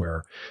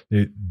elsewhere.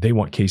 They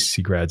want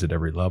KCC grads at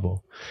every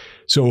level.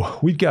 So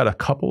we've got a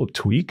couple of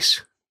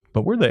tweaks,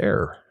 but we're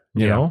there,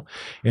 you know?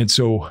 And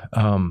so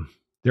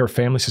there are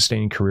family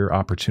sustaining career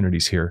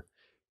opportunities here.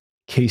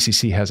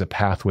 KCC has a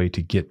pathway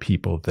to get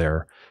people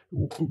there.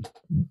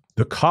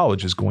 The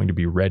college is going to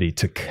be ready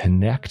to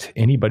connect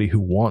anybody who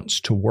wants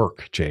to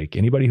work, Jake.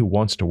 Anybody who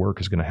wants to work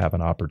is going to have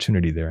an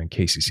opportunity there, and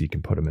KCC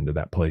can put them into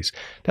that place.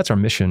 That's our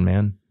mission,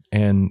 man.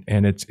 And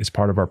it's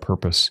part of our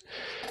purpose.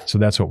 So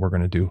that's what we're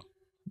going to do.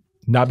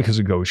 Not because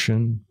of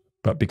Goshen,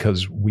 but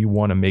because we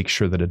want to make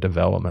sure that a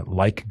development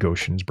like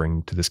Goshen is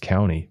bringing to this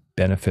county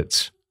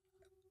benefits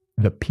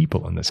the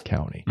people in this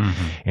county.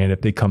 Mm-hmm. And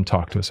if they come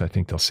talk to us, I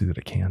think they'll see that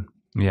it can.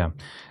 Yeah.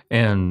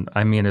 And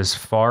I mean, as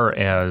far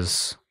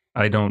as,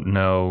 I don't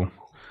know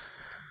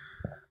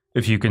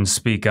if you can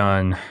speak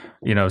on,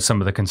 you know,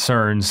 some of the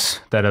concerns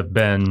that have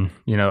been,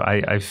 you know,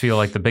 I feel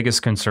like the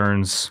biggest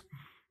concerns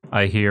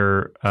I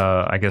hear,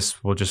 I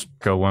guess we'll just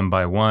go one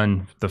by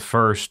one. The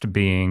first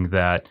being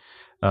that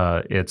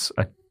it's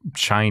a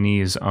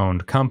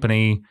Chinese-owned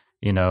company.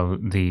 You know,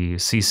 the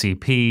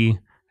CCP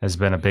has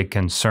been a big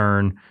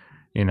concern.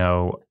 You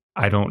know,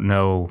 I don't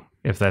know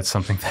if that's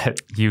something that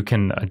you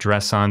can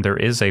address on. There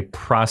is a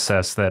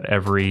process that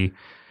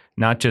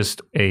not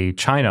just a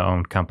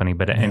China-owned company,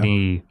 but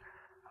any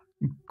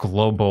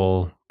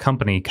global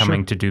company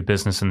coming to do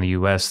business in the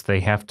U.S.,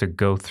 they have to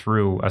go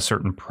through a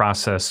certain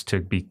process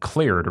to be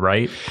cleared,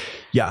 right?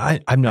 Yeah,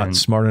 I'm not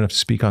smart enough to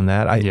speak on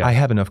that. I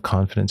have enough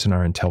confidence in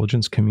our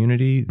intelligence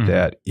community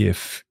that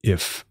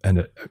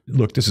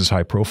look, this is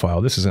high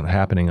profile. This isn't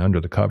happening under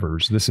the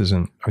covers. This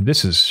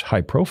is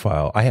high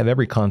profile. I have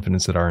every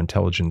confidence that our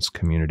intelligence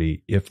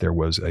community, if there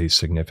was a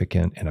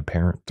significant and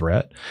apparent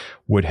threat,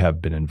 would have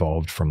been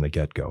involved from the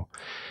get-go.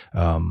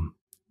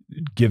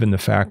 Given the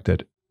fact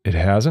that it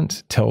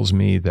hasn't, tells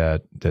me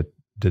that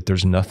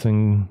there's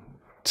nothing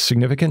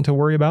significant to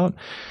worry about.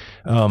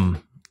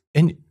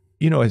 And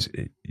you know,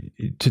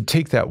 to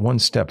take that one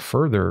step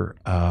further,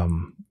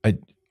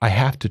 I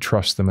have to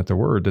trust them at their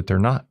word that they're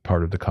not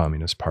part of the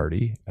Communist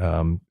Party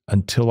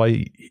until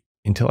I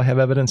have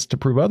evidence to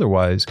prove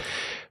otherwise.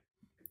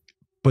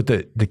 But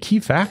the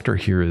key factor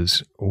here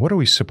is, what are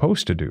we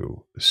supposed to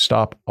do?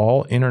 Stop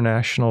all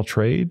international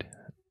trade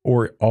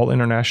or all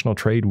international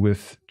trade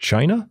with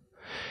China?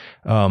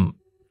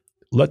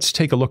 Let's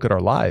take a look at our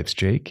lives,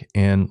 Jake,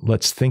 and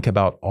let's think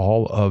about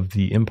all of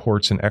the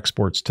imports and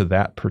exports to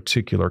that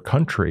particular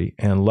country.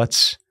 And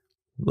let's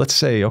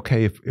say,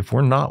 okay, if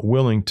we're not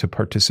willing to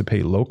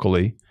participate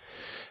locally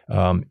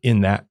in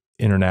that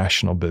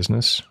international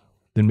business,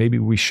 then maybe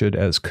we should,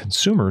 as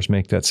consumers,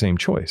 make that same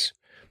choice.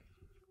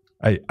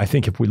 I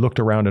think if we looked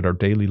around at our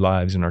daily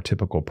lives and our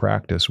typical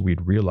practice,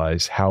 we'd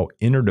realize how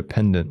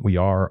interdependent we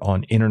are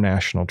on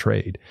international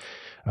trade.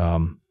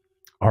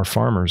 Our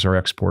farmers are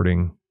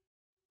exporting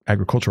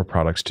agricultural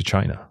products to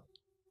China.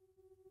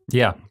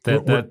 Yeah,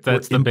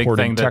 that's the big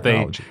thing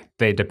that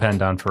they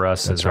depend on for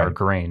us is our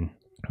grain.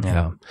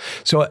 Yeah.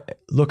 So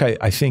look,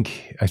 I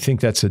think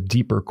that's a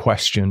deeper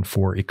question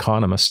for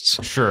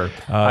economists. Sure.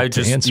 I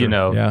just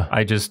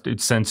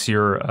since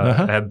you're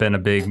have been a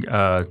big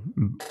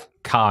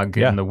cog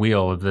in the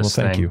wheel of this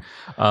thing. Thank you.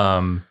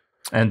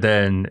 And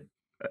then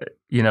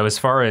as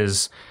far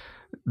as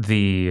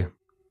the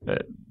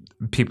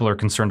people are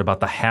concerned about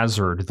the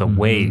hazard, the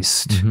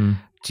waste. Mm-hmm.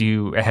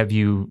 Have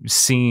you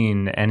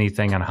seen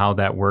anything on how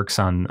that works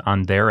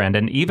on their end?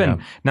 And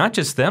even not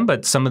just them,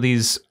 but some of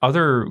these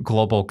other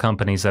global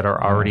companies that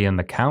are already in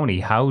the county,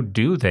 how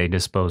do they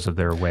dispose of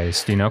their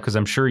waste? Because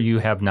I'm sure you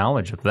have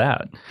knowledge of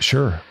that.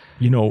 Sure.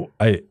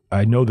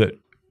 I know that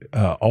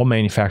all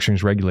manufacturing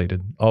is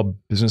regulated. All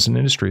business and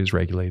industry is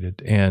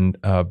regulated. And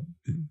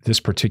this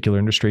particular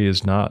industry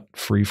is not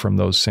free from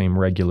those same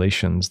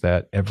regulations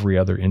that every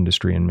other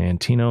industry in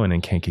Manteno and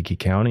in Kankakee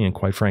County and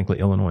quite frankly,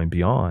 Illinois and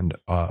beyond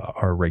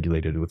are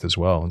regulated with as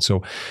well. And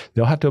so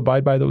they'll have to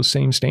abide by those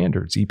same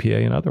standards,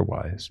 EPA and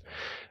otherwise.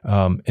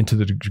 And to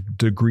the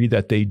degree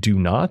that they do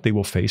not, they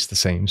will face the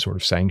same sort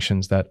of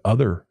sanctions that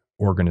other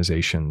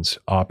organizations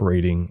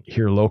operating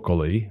here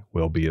locally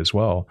will be as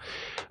well.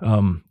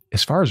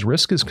 As far as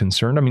risk is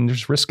concerned,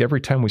 there's risk every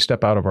time we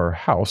step out of our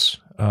house,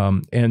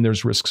 and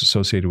there's risks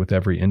associated with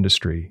every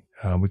industry.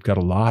 We've got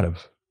a lot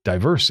of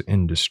diverse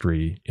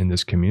industry in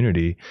this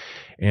community.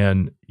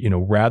 And,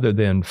 rather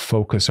than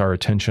focus our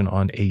attention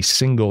on a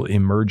single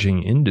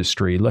emerging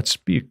industry, let's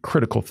be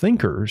critical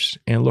thinkers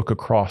and look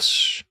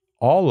across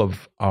all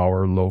of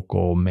our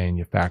local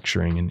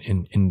manufacturing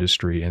and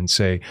industry and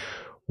say,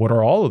 what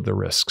are all of the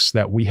risks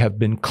that we have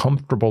been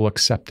comfortable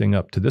accepting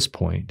up to this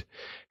point?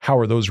 How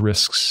are those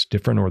risks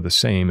different or the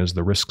same as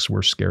the risks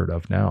we're scared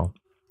of now?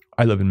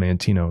 I live in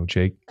Manteno,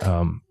 Jake.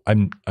 I'm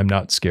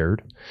not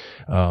scared.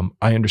 I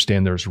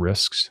understand there's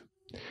risks.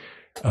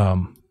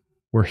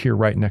 we're here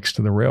right next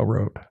to the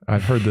railroad.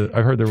 I've heard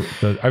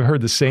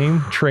the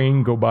same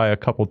train go by a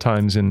couple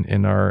times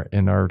in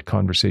our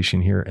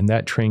conversation here, and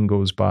that train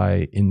goes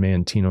by in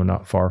Manteno,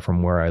 not far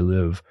from where I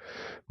live,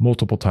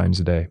 multiple times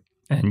a day.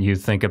 And you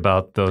think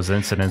about those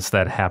incidents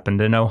that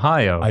happened in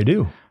Ohio. I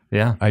do.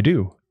 Yeah, I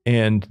do.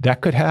 And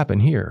that could happen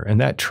here. And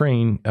that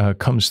train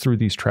comes through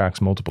these tracks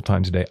multiple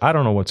times a day. I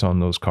don't know what's on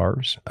those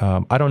cars.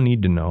 I don't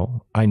need to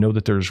know. I know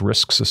that there's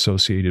risks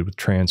associated with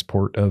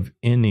transport of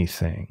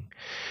anything.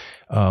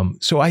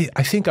 So I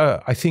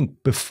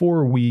think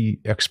before we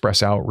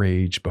express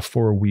outrage,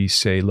 before we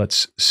say,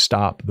 let's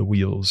stop the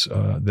wheels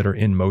that are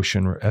in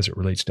motion as it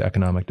relates to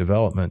economic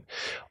development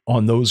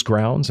on those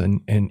grounds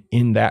and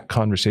in that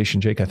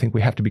conversation, Jake, I think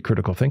we have to be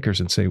critical thinkers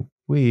and say,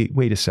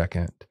 wait a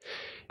second.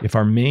 If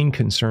our main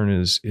concern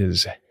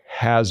is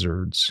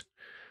hazards,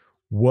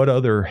 what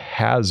other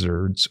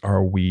hazards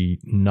are we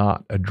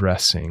not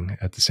addressing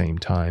at the same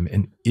time?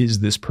 And is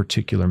this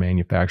particular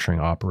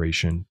manufacturing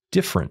operation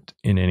different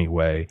in any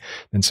way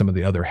than some of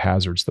the other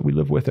hazards that we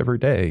live with every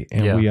day?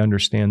 And we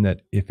understand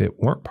that if it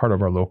weren't part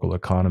of our local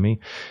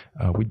economy,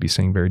 we'd be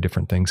saying very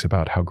different things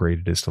about how great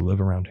it is to live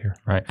around here.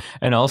 Right.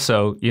 And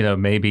also,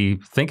 maybe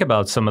think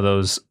about some of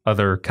those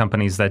other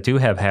companies that do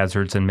have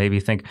hazards and maybe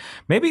think,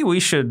 maybe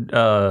we should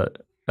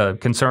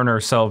concern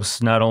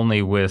ourselves not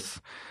only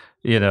with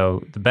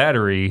the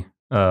battery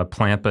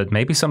plant, but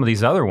maybe some of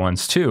these other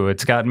ones too.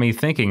 It's got me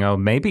thinking,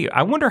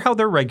 I wonder how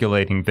they're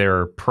regulating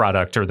their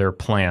product or their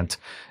plant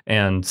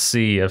and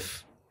see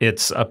if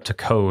it's up to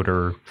code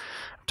or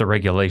to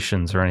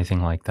regulations or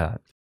anything like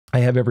that. I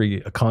have every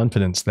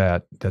confidence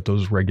that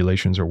those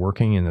regulations are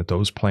working and that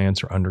those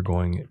plants are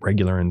undergoing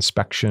regular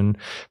inspection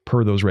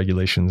per those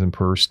regulations and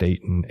per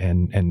state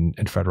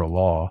and federal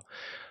law.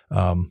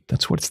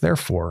 That's what it's there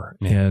for.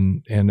 Yeah.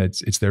 And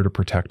it's there to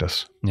protect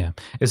us. Yeah.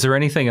 Is there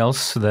anything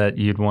else that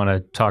you'd want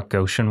to talk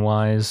Goshen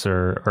wise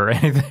or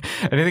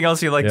anything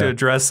else you'd like to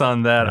address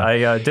on that?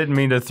 Yeah. I didn't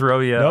mean to throw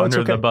you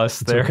under the bus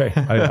there. It's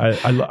okay.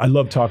 I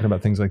love talking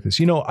about things like this.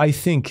 I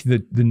think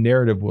that the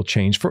narrative will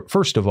change.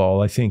 First of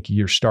all, I think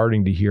you're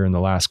starting to hear in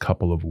the last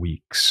couple of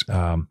weeks,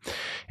 and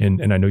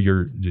I know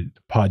your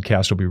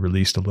podcast will be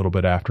released a little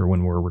bit after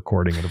when we're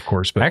recording it, of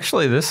course. But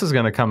actually, this is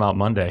going to come out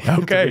Monday,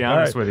 to be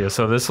honest with you.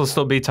 So this will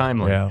still be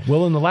timely. Yeah.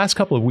 Well, in the last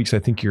couple of weeks, I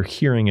think you're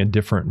hearing a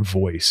different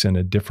voice and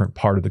a different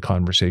part of the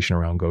conversation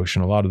around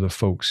Goshen. A lot of the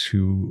folks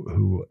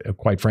who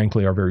quite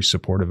frankly, are very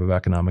supportive of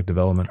economic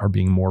development are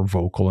being more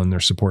vocal in their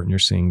support, and you're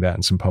seeing that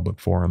in some public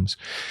forums.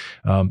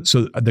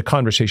 So the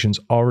conversation's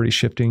already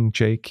shifting,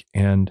 Jake,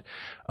 and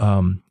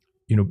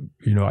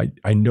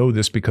I know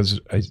this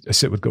because I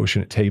sit with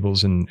Goshen at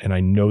tables and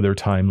I know their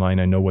timeline.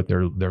 I know what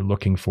they're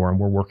looking for, and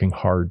we're working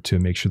hard to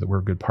make sure that we're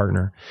a good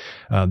partner.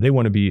 They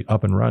want to be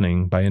up and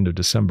running by end of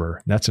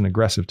December. That's an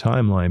aggressive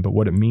timeline, but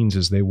what it means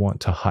is they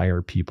want to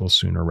hire people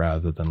sooner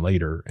rather than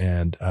later,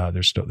 and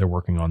they're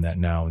working on that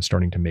now and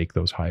starting to make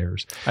those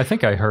hires. I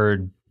think I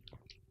heard.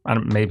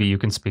 Maybe you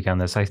can speak on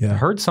this. I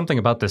heard something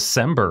about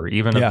December,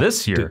 even of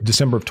this year.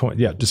 December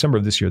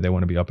of this year, they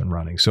want to be up and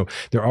running. So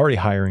they're already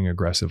hiring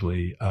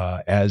aggressively.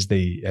 As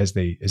they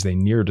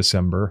near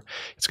December,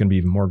 it's going to be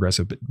even more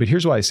aggressive. But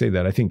here's why I say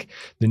that. I think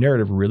the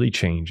narrative really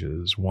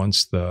changes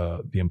once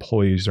the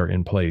employees are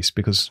in place,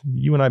 because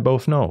you and I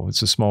both know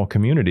it's a small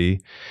community.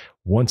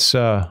 Once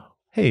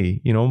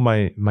hey,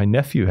 my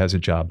nephew has a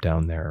job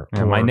down there.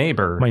 Or my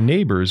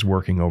neighbor is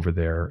working over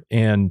there.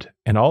 And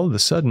all of a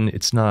sudden,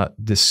 it's not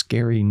this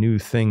scary new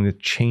thing that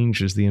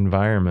changes the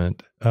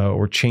environment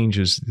or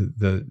changes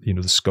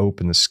the scope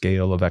and the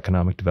scale of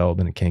economic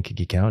development in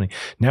Kankakee County.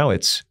 Now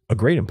it's a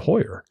great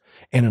employer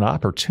and an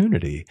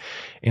opportunity.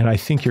 And I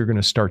think you're going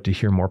to start to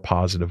hear more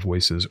positive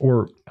voices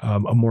or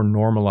a more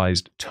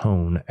normalized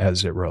tone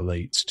as it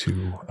relates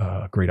to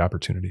great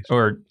opportunities.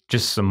 Or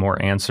just some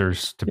more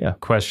answers to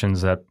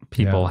questions that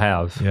people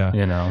have,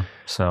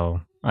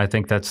 So I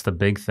think that's the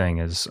big thing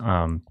is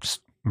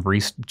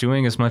just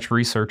doing as much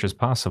research as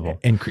possible.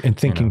 And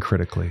thinking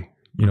critically,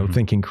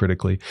 thinking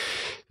critically.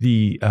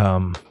 The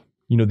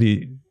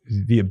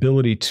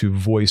ability to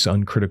voice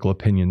uncritical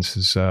opinions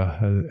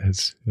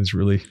is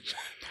really...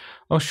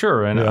 Oh,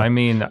 sure. And I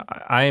mean,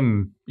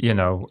 I'm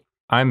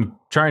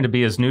trying to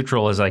be as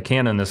neutral as I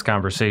can in this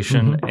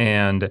conversation. Mm-hmm.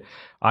 And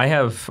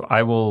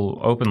I will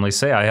openly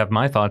say I have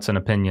my thoughts and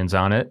opinions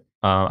on it.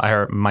 I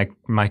have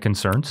my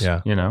concerns,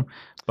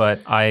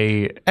 but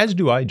as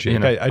do I, Jake.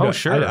 I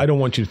don't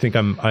want you to think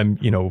I'm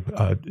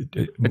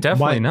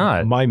definitely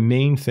not. My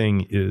main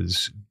thing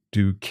is,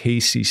 do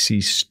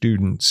KCC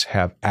students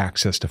have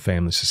access to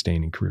family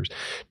sustaining careers?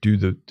 Do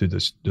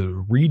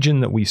the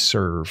region that we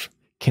serve,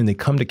 can they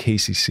come to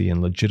KCC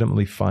and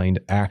legitimately find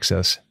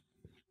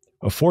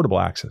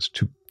affordable access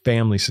to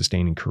family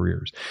sustaining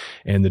careers?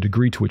 And the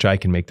degree to which I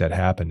can make that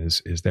happen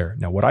is there.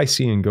 Now, what I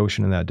see in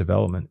Goshen in that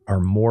development are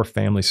more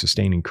family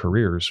sustaining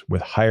careers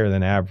with higher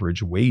than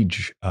average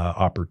wage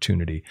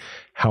opportunity.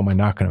 How am I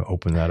not going to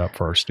open that up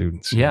for our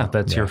students? Yeah,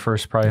 that's your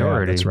first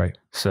priority. Yeah, that's right.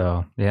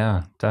 So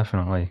yeah,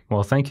 definitely.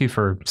 Well, thank you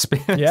for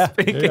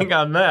speaking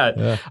on that.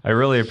 Yeah. I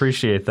really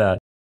appreciate that.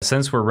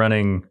 Since we're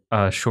running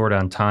short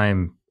on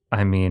time,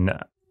 I mean,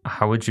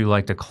 how would you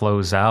like to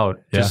close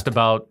out just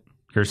about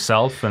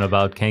yourself and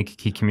about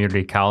Kankakee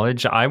Community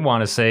College? I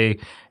want to say,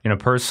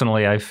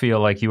 personally, I feel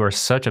like you are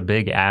such a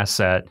big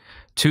asset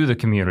to the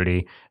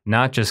community,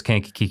 not just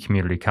Kankakee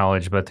Community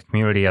College, but the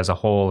community as a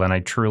whole. And I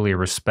truly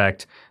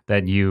respect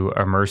that you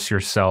immerse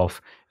yourself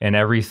in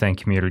everything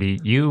community.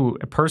 You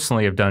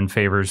personally have done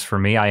favors for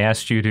me. I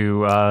asked you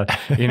to,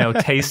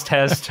 taste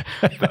test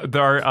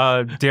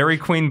our Dairy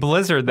Queen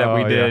Blizzard that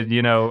we did.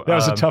 That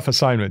was a tough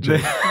assignment,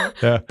 Jake.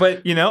 Yeah.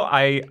 But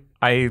I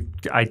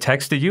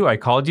texted you, I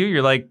called you.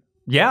 You're like,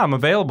 yeah, I'm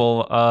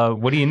available.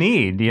 What do you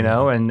need?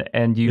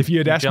 And you. If you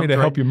had asked me to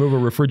help you move a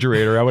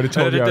refrigerator, I would have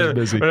told you I was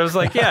busy. But I was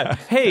like, yeah,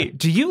 hey,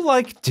 do you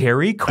like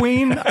Dairy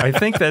Queen? I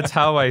think that's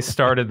how I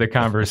started the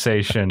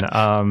conversation.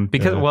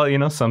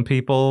 Because, some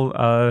people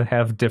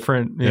have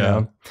different,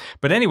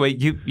 But anyway,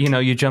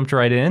 you jumped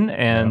right in,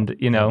 and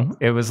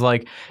it was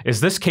like,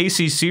 is this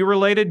KCC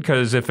related?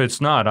 Because if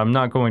it's not, I'm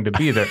not going to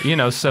be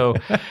there. So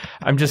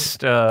I'm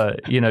just,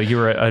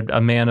 you're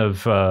a man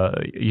of,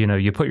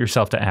 you put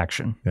yourself to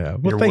action. Yeah.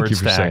 Well, thank you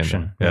for saying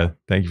that. Yeah.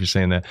 Thank you for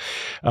saying that.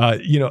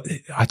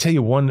 I tell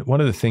you, one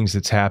of the things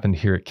that's happened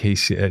here at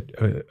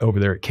over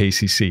there at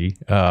KCC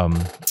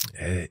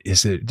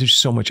is that there's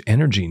so much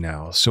energy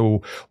now.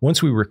 So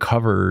once we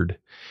recovered,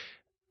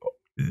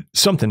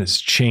 something has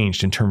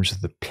changed in terms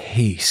of the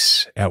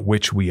pace at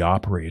which we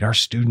operate. Our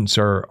students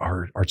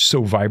are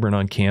so vibrant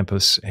on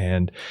campus,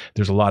 and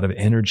there's a lot of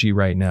energy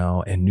right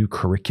now and new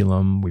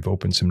curriculum. We've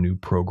opened some new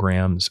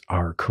programs.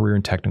 Our career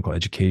and technical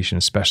education,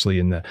 especially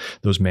in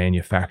those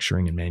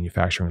manufacturing and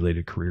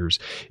manufacturing-related careers,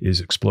 is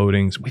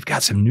exploding. So we've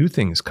got some new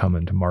things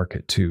coming to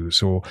market too.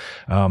 So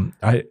I'm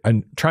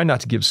trying not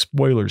to give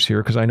spoilers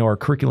here because I know our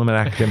curriculum and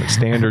academic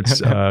standards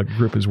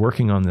group is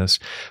working on this,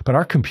 but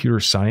our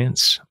computer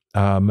science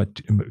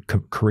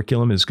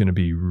curriculum is going to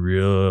be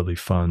really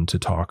fun to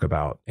talk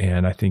about.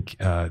 And I think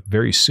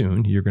very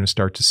soon you're going to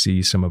start to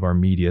see some of our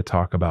media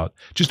talk about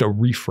just a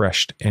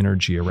refreshed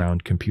energy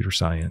around computer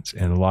science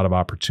and a lot of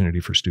opportunity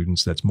for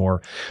students that's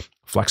more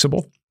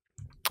flexible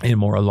and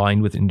more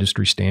aligned with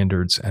industry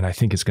standards. And I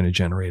think it's going to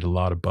generate a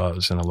lot of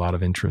buzz and a lot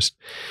of interest.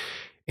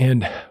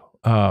 And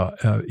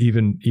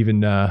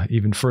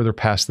even further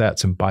past that,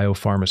 some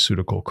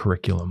biopharmaceutical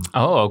curriculum.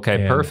 Oh,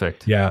 okay,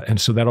 perfect. Yeah, and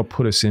so that'll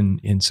put us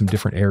in some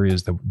different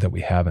areas that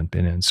we haven't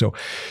been in. So,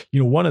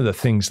 one of the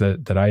things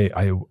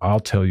that I'll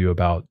tell you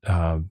about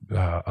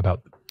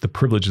the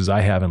privileges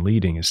I have in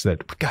leading is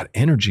that we've got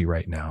energy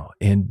right now,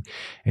 and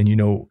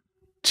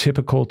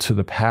typical to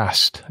the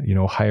past,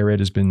 higher ed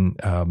has been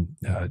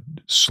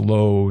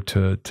slow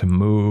to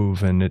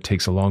move, and it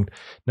takes a long.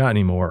 Not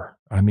anymore.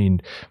 I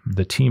mean,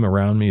 the team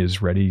around me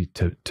is ready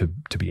to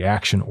be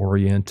action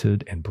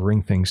oriented and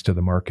bring things to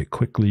the market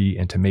quickly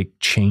and to make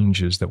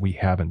changes that we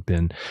haven't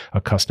been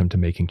accustomed to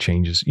making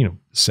changes,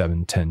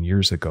 7-10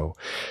 years ago.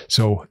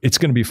 So it's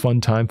going to be a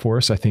fun time for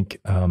us. I think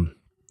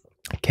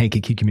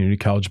Kankakee Community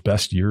College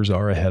best years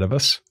are ahead of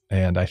us,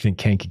 and I think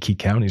Kankakee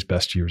County's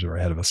best years are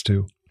ahead of us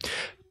too.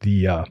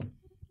 The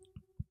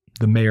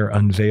mayor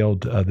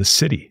unveiled the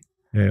city.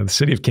 The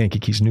city of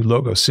Kankakee's new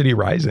logo, City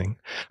Rising.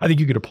 I think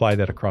you could apply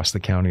that across the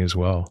county as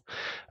well.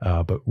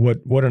 But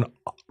what a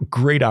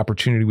great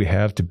opportunity we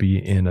have to be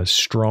in a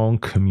strong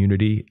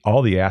community.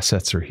 All the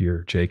assets are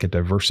here, Jake, a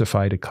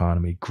diversified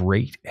economy,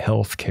 great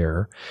health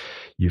care.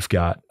 You've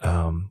got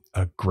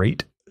a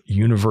great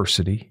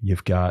university.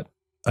 You've got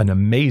an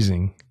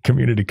amazing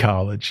community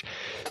college.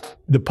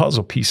 The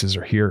puzzle pieces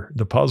are here.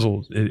 The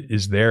puzzle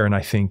is there, and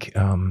I think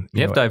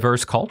you have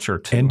diverse culture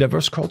too. And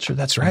diverse culture,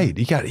 that's right.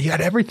 You got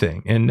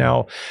everything. And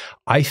now,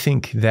 I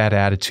think that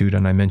attitude,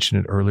 and I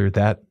mentioned it earlier,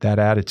 that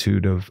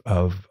attitude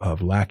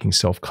of lacking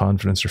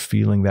self-confidence or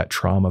feeling that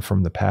trauma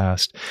from the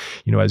past,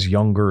 as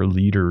younger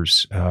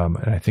leaders, and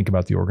I think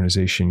about the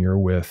organization you're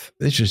with,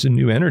 it's just a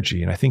new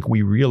energy, and I think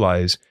we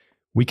realize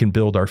we can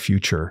build our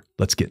future.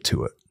 Let's get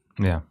to it.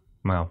 Yeah.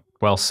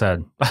 Well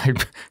said. I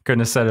couldn't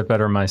have said it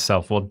better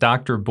myself. Well,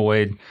 Dr.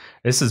 Boyd,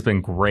 this has been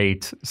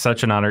great.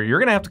 Such an honor. You're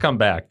going to have to come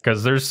back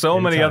because there's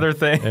so many other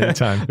things.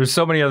 Anytime. There's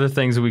so many other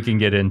things that we can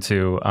get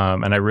into.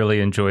 And I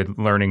really enjoyed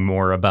learning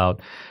more about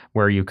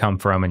where you come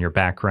from and your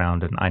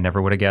background. And I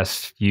never would have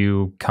guessed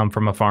you come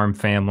from a farm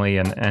family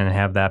and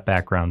have that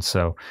background.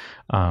 So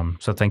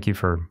thank you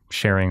for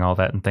sharing all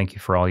that, and thank you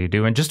for all you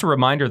do. And just a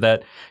reminder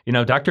that,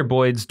 Dr.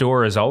 Boyd's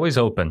door is always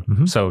open.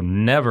 Mm-hmm. So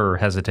never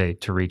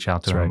hesitate to reach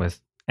out to him with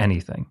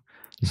anything.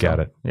 You got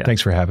it. Yeah.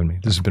 Thanks for having me.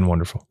 This has been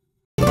wonderful.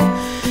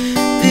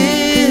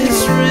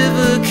 This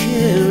river